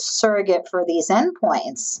that it's a surrogate for these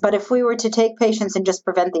endpoints. But if we were to take patients and just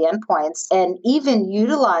prevent the endpoints and even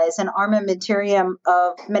utilize an armamentarium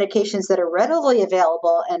of medications that are readily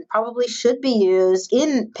available and probably should be used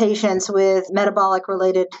in patients with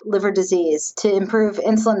metabolic-related liver disease to improve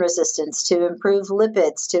insulin resistance, to improve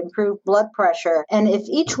lipids, to improve blood pressure, and if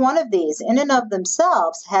each one of these in and of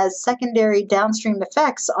themselves has secondary downstream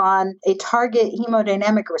effects on a target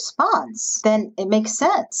hemodynamic response, then it makes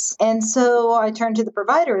sense. And so I turn to the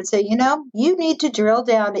provider and say, you need to drill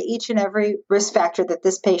down to each and every risk factor that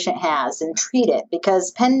this patient has and treat it,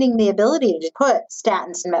 because pending the ability to put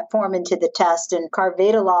statins and metformin to the test and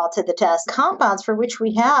carvedilol to the test, compounds for which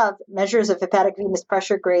we have measures of hepatic venous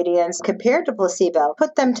pressure gradients compared to placebo,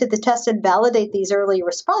 put them to the test and validate these early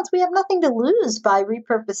response, we have nothing to lose by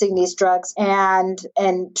repurposing these drugs and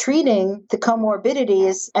treating the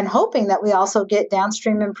comorbidities and hoping that we also get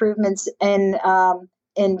downstream improvements in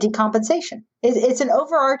decompensation. It's an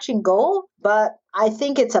overarching goal, but I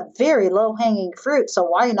think it's a very low-hanging fruit, so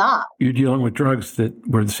why not? You're dealing with drugs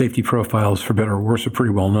where the safety profiles, for better or worse, are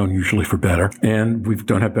pretty well known, usually for better, and we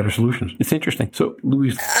don't have better solutions. It's interesting. So,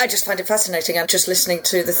 Louise? I just find it fascinating. I'm just listening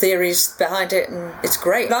to the theories behind it, and it's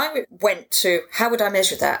great. I went to, how would I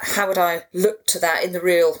measure that? How would I look to that in the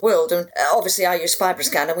real world? And obviously I use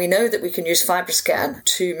FibroScan, and we know that we can use FibroScan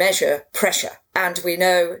to measure pressure. And we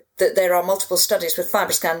know that there are multiple studies with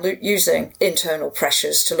FibroScan using internal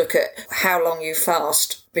pressures to look at how long you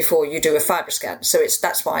fast before you do a FibroScan. So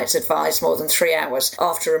that's why it's advised more than 3 hours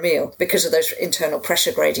after a meal, because of those internal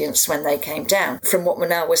pressure gradients when they came down. From what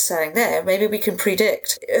Manal was saying there, maybe we can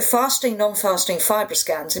predict fasting, non-fasting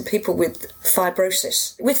FibroScans in people with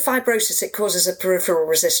fibrosis. With fibrosis, it causes a peripheral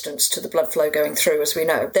resistance to the blood flow going through, as we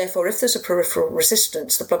know. Therefore, if there's a peripheral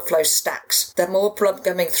resistance, the blood flow stacks. The more blood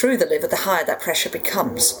coming through the liver, the higher that pressure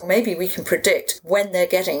becomes. Maybe we can predict when they're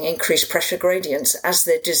getting increased pressure gradients as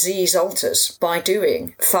their disease alters by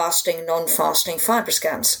doing fasting, non-fasting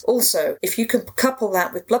FibroScans. Also, if you can couple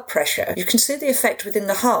that with blood pressure, you can see the effect within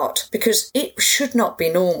the heart, because it should not be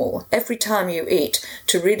normal every time you eat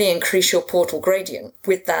to really increase your portal gradient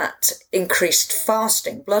with that increased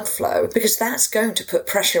fasting blood flow, because that's going to put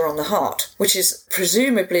pressure on the heart, which is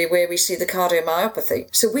presumably where we see the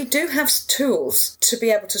cardiomyopathy. So we do have tools to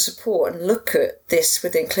be able to support and look at this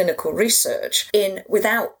within clinical research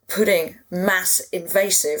without putting mass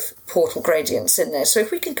invasive portal gradients in there. So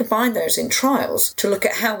if we can combine those in trials to look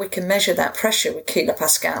at how we can measure that pressure with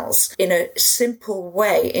kilopascals in a simple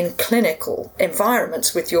way in clinical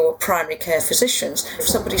environments with your primary care physicians, if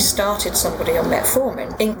somebody started somebody on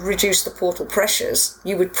metformin and reduced the portal pressures,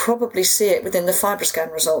 you would probably see it within the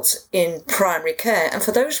FibroScan results in primary care. And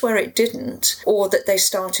for those where it didn't, or that they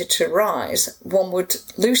started to rise, one would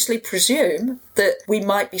loosely presume that we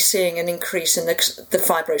might be seeing an increase in the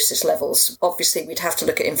fibrosis levels. Obviously, we'd have to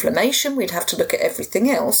look at inflammation, we'd have to look at everything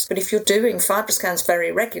else. But if you're doing FibroScans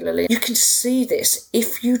very regularly, you can see this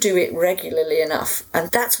if you do it regularly enough. And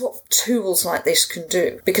that's what tools like this can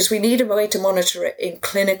do, because we need a way to monitor it in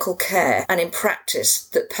clinical care and in practice,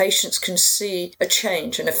 that patients can see a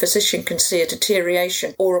change and a physician can see a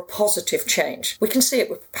deterioration or a positive change. We can see it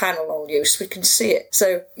with Panolol use, we can see it.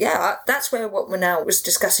 So yeah, that's where what Manal was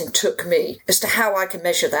discussing took me, as to how I can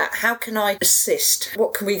measure that. How can I assist?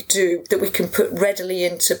 What can we do that we can put readily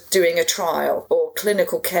into doing a trial or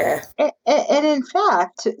clinical care? And in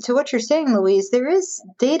fact, to what you're saying, Louise, there is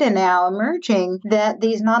data now emerging that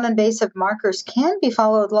these non-invasive markers can be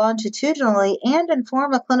followed longitudinally and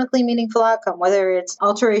inform a clinically meaningful outcome, whether it's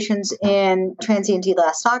alterations in transient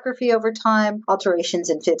elastography over time, alterations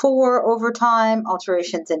in FIB-4 over time,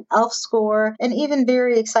 alterations in ELF score, and even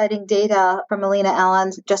very exciting data from Alina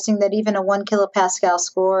Allen suggesting that even a 1 kilopascal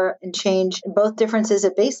score and change, both differences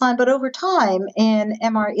at baseline, but over time in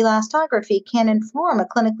MR elastography can inform a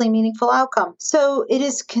clinically meaningful outcome. So it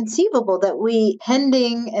is conceivable that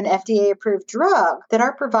pending an FDA-approved drug, that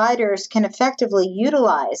our providers can effectively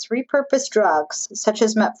utilize repurposed drugs such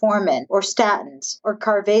as metformin or statins or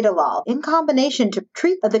carvedilol in combination to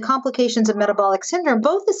treat the complications of metabolic syndrome.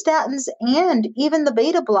 Both the statins and even the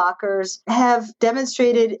beta blockers have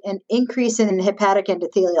demonstrated an increase in hepatic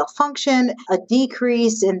endothelial function, a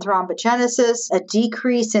decrease in thrombogenesis, a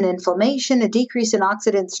decrease in inflammation, a decrease in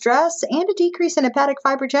oxidant stress, and a decrease in hepatic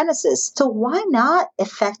fibrogenesis. So why not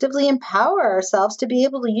effectively empower ourselves to be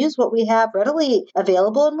able to use what we have readily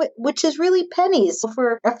available, and which is really pennies? If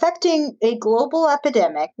we're affecting a global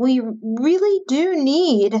epidemic, we really do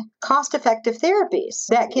need cost-effective therapies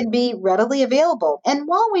that can be readily available. And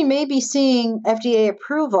while we may be seeing FDA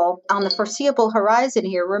approval on the foreseeable horizon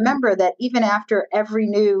here, remember that even after every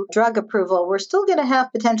new drug approval, we're still going to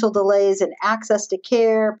have potential delays in access to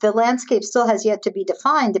care. The landscape still has yet to be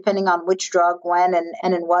defined depending on which drug, when,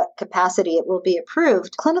 and in what capacity it will be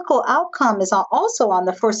approved. Clinical outcome is also on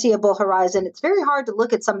the foreseeable horizon. It's very hard to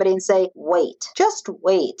look at somebody and say, wait, just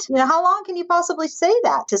wait. How long can you possibly say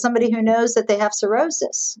that to somebody who knows that they have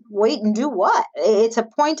cirrhosis? Wait and do what? It's a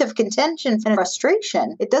point of contention and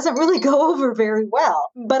frustration. It doesn't really go over very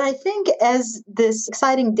well. But I think as this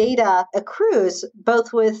exciting data accrues,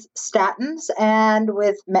 both with statins and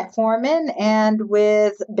with metformin and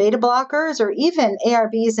with beta blockers or even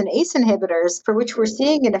ARBs and ACE inhibitors, for which we're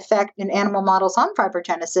seeing an effect in animal models on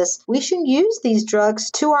fibrogenesis, we should use these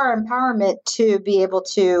drugs to our empowerment to be able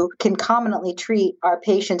to concomitantly treat our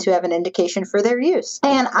patients who have an indication for their use.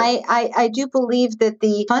 And I do believe that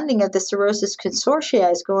the funding of the Cirrhosis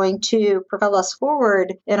Consortia is going to propel us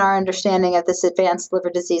forward in our understanding of this advanced liver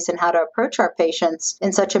disease and how to approach our patients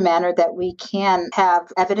in such a manner that we can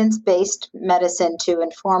have evidence-based medicine to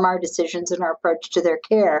inform our decisions and our approach to their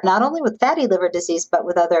care, not only with fatty liver disease, but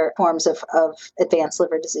with other forms of advanced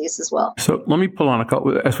liver disease as well. So let me pull on a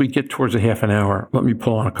couple, as we get towards a half an hour, let me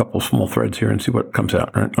pull on a couple small threads here and see what comes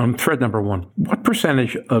out. Right? Thread number one, what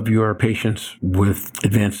percentage of your patients with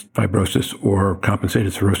advanced fibrosis or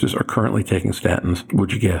compensated cirrhosis are currently taking statins,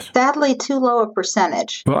 would you guess? Sadly, too low a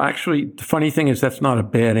percentage. Well, actually, the funny thing is that's not a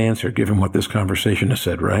bad answer given what this conversation has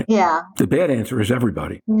said, right? Yeah. The bad answer is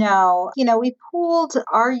everybody. No. We pooled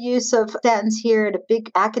our use of statins here at a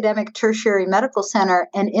big academic tertiary medical center,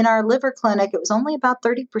 and in our liver clinic, it was only about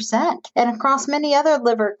 30%. And across many other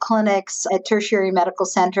liver clinics at tertiary medical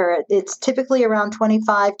center, it's typically around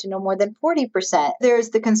 25 to no more than 40%. There's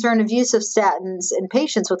the concern of use of statins in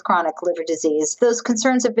patients with chronic liver disease. Those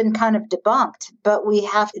concerns have been kind of debunked, but we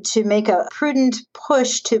have to make a prudent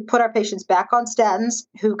push to put our patients back on statins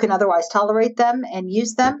who can otherwise tolerate them and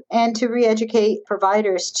use them, and to re-educate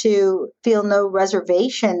providers to feel no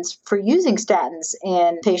reservations for using statins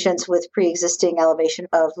in patients with pre-existing elevation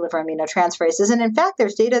of liver aminotransferases. And in fact,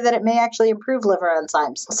 there's data that it may actually improve liver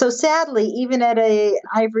enzymes. So sadly, even at an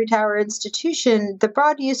ivory tower institution, the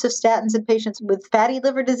broad use of statins in patients with fatty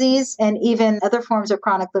liver disease and even other forms of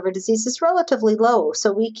chronic liver disease is relatively low.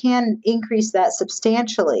 So we can increase that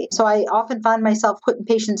substantially. So I often find myself putting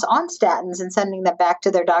patients on statins and sending them back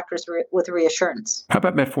to their doctors with reassurance. How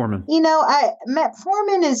about metformin?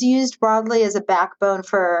 Metformin is used broadly as a backbone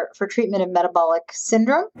for treatment of metabolic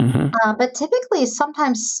syndrome, but typically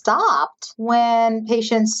sometimes stopped when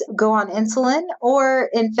patients go on insulin or,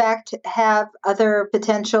 in fact, have other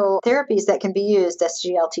potential therapies that can be used.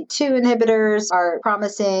 SGLT2 inhibitors are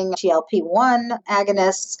promising, GLP-1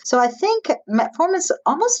 agonists. So I think metformin's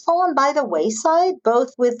almost fallen by the wayside,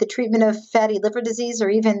 both with the treatment of fatty liver disease or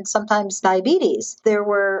even sometimes diabetes. There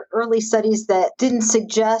were early studies that didn't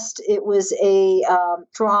suggest it was a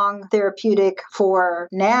strong therapeutic for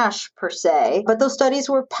NASH per se, but those studies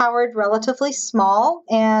were powered relatively small,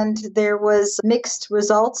 and there was mixed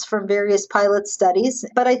results from various pilot studies.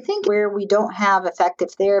 But I think where we don't have effective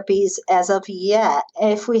therapies as of yet,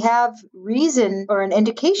 if we have reason or an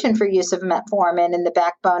indication for use of metformin in the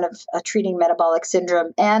backbone of treating metabolic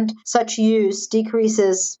syndrome, and such use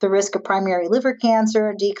decreases the risk of primary liver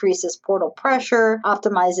cancer, decreases portal pressure,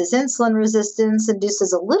 optimizes insulin resistance,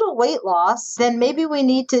 induces a little weight loss, then maybe we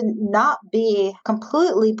need to not be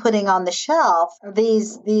completely putting on the shelf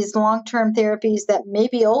these long-term therapies that may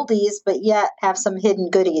be oldies, but yet have some hidden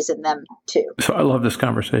goodies in them too. So I love this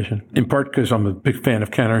conversation, in part because I'm a big fan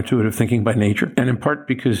of counterintuitive thinking by nature, and in part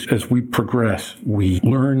because as we progress, we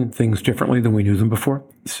learn things differently than we knew them before.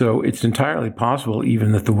 So it's entirely possible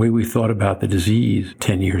even that the way we thought about the disease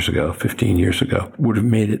 10 years ago, 15 years ago, would have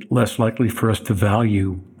made it less likely for us to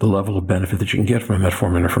value the level of benefit that you can get from a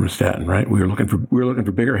metformin or from a statin, right? We were looking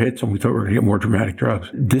for bigger hits, and we thought we were going to get more dramatic drugs.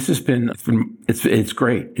 This has been, it's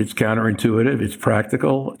great. It's counterintuitive. It's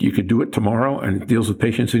practical. You could do it tomorrow, and it deals with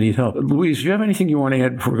patients who need help. Louise, do you have anything you want to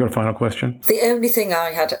add before we go to final question? The only thing I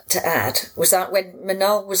had to add was that when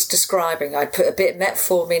Manal was describing, I put a bit of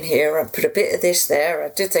metformin here, I put a bit of this there, I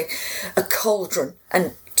did think a cauldron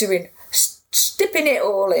and dipping it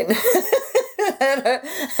all in. And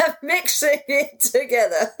mixing it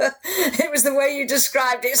together. It was the way you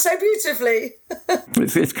described it so beautifully.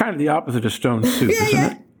 It's kind of the opposite of stone soup, isn't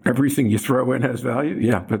it? Everything you throw in has value.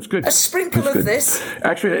 Yeah, that's good. A sprinkle of this.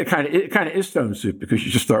 Actually, it kind of is stone soup because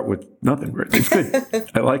you just start with nothing. It's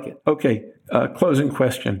good. I like it. Okay. Closing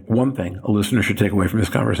question. One thing a listener should take away from this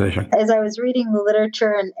conversation. As I was reading the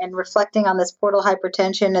literature and reflecting on this portal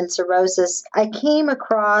hypertension and cirrhosis, I came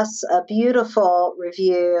across a beautiful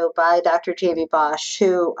review by Dr. Jamie Bosch,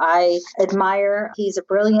 who I admire. He's a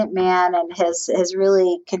brilliant man and has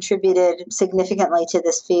really contributed significantly to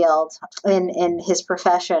this field in his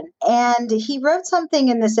profession. And he wrote something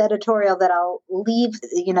in this editorial that I'll leave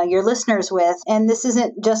your listeners with. And this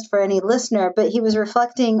isn't just for any listener, but he was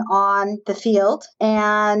reflecting on the field,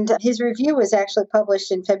 and his review was actually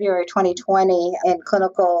published in February 2020 in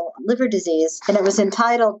Clinical Liver Disease, and it was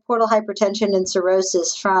entitled Portal Hypertension and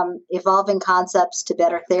Cirrhosis from Evolving Concepts to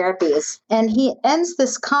Better Therapies. And he ends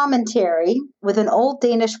this commentary with an old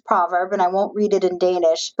Danish proverb, and I won't read it in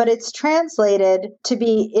Danish, but it's translated to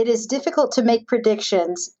be, "It is difficult to make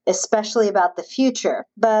predictions, especially about the future."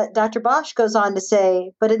 But Dr. Bosch goes on to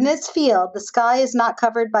say, "But in this field, the sky is not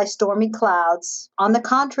covered by stormy clouds. On the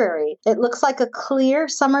contrary, it looks like a clear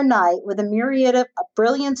summer night with a myriad of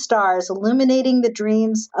brilliant stars illuminating the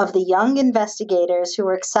dreams of the young investigators who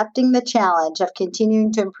are accepting the challenge of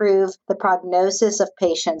continuing to improve the prognosis of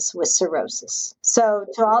patients with cirrhosis." So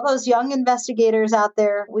to all those young investigators out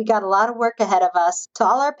there, we got a lot of work ahead of us. To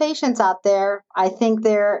all our patients out there, I think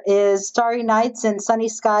there is starry nights and sunny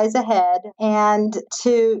skies ahead. And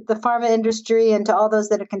to the pharma industry and to all those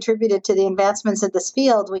that have contributed to the advancements of this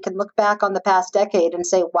field, we can look back on the past decade and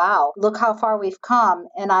say, wow, look how far we've come.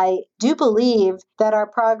 And I do believe that our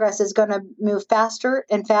progress is going to move faster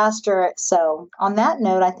and faster. So on that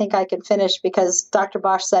note, I think I can finish because Dr.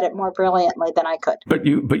 Bosch said it more brilliantly than I could. But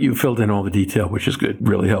you filled in all the detail, which is good,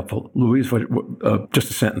 really helpful. Louise, just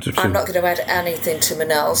a sentence or two. I'm not going to add anything to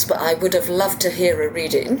Manal's, but I would have loved to hear her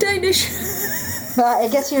read it in Danish. Well, I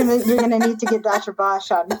guess you're going to need to get Dr.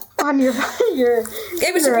 Bosch on your.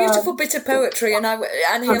 It was a beautiful bit of poetry, and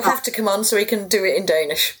he'll have to come on so he can do it in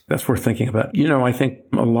Danish. That's worth thinking about. I think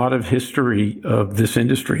a lot of history of this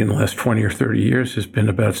industry in the last 20 or 30 years has been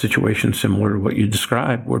about situations similar to what you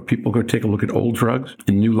described, where people go take a look at old drugs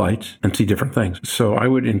in new lights and see different things. So I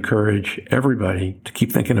would encourage everybody to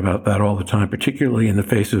keep thinking about that all the time, particularly in the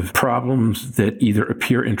face of problems that either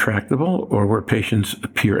appear intractable or where patients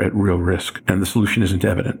appear at real risk. And the solution isn't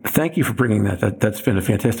evident. Thank you for bringing that. That's been a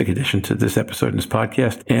fantastic addition to this episode and this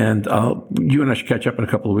podcast. And you and I should catch up in a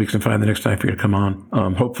couple of weeks and find the next time for you to come on.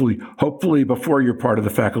 Hopefully before you're part of the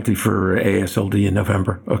faculty for AASLD in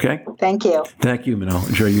November. Okay? Thank you. Thank you, Manal.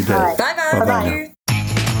 Enjoy your day. Right. Bye-bye. Bye-bye.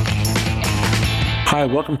 Hi,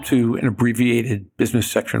 welcome to an abbreviated business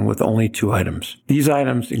section with only 2 items. These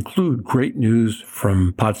items include great news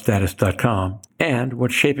from podstatus.com and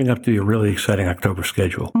what's shaping up to be a really exciting October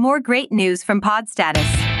schedule. More great news from Podstatus.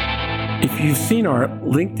 If you've seen our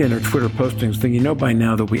LinkedIn or Twitter postings, then you know by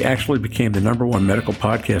now that we actually became the #1 medical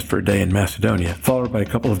podcast for a day in Macedonia, followed by a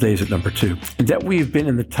couple of days at number 2, and that we've been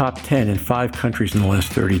in the top 10 in 5 countries in the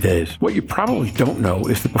last 30 days. What you probably don't know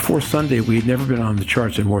is that before Sunday, we had never been on the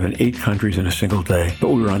charts in more than 8 countries in a single day, but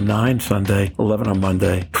we were on 9 Sunday, 11 on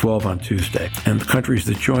Monday, 12 on Tuesday. And the countries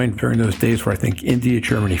that joined during those days were, I think, India,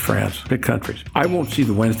 Germany, France, big countries. I won't see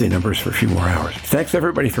the Wednesday numbers for a few more hours. Thanks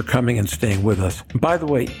everybody for coming and staying with us. And by the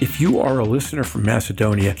way, if you are a listener from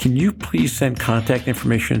Macedonia, can you please send contact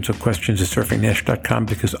information to questions@surfingnash.com,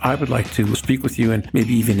 because I would like to speak with you and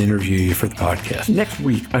maybe even interview you for the podcast. Next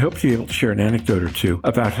week, I hope to be able to share an anecdote or two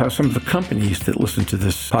about how some of the companies that listen to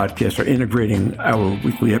this podcast are integrating our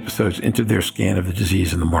weekly episodes into their scan of the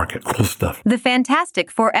disease in the market. Cool stuff. The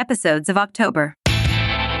fantastic 4 episodes of October.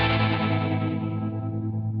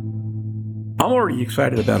 I'm already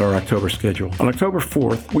excited about our October schedule. On October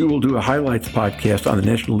 4th, we will do a highlights podcast on the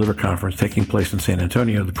National Liver Conference taking place in San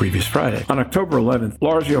Antonio the previous Friday. On October 11th,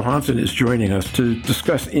 Lars Johansson is joining us to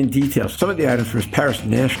discuss in detail some of the items from his Paris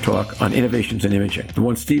Nash talk on innovations in imaging, the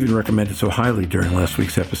one Stephen recommended so highly during last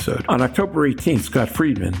week's episode. On October 18th, Scott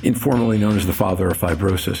Friedman, informally known as the father of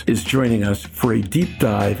fibrosis, is joining us for a deep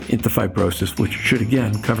dive into fibrosis, which should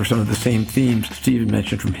again cover some of the same themes Stephen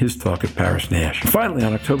mentioned from his talk at Paris Nash. And finally,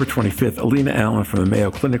 on October 25th, Alina Allen from the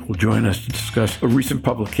Mayo Clinic will join us to discuss a recent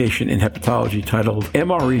publication in Hepatology titled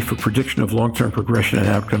MRE for Prediction of Long-Term Progression and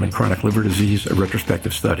Outcome in Chronic Liver Disease, a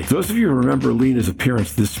retrospective study. Those of you who remember Alina's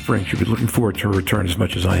appearance this spring should be looking forward to her return as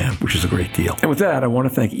much as I am, which is a great deal. And with that, I want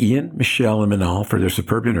to thank Ian, Michelle, and Manal for their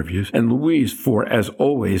superb interviews, and Louise for, as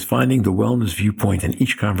always, finding the wellness viewpoint in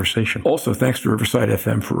each conversation. Also, thanks to Riverside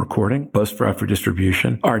FM for recording, Buzzsprout for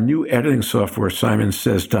distribution, our new editing software,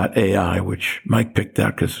 SimonsSays.ai, which Mike picked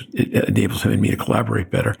out because it enables him and me to collaborate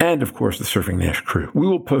better, and of course the Surfing Nash crew. We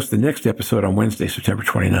will post the next episode on Wednesday, September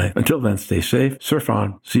 29th. Until then, stay safe, surf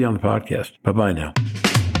on, see you on the podcast. Bye-bye now.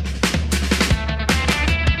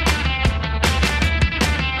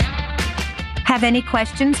 Have any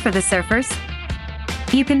questions for the surfers?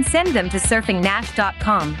 You can send them to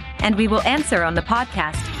surfingnash.com and we will answer on the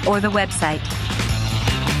podcast or the website.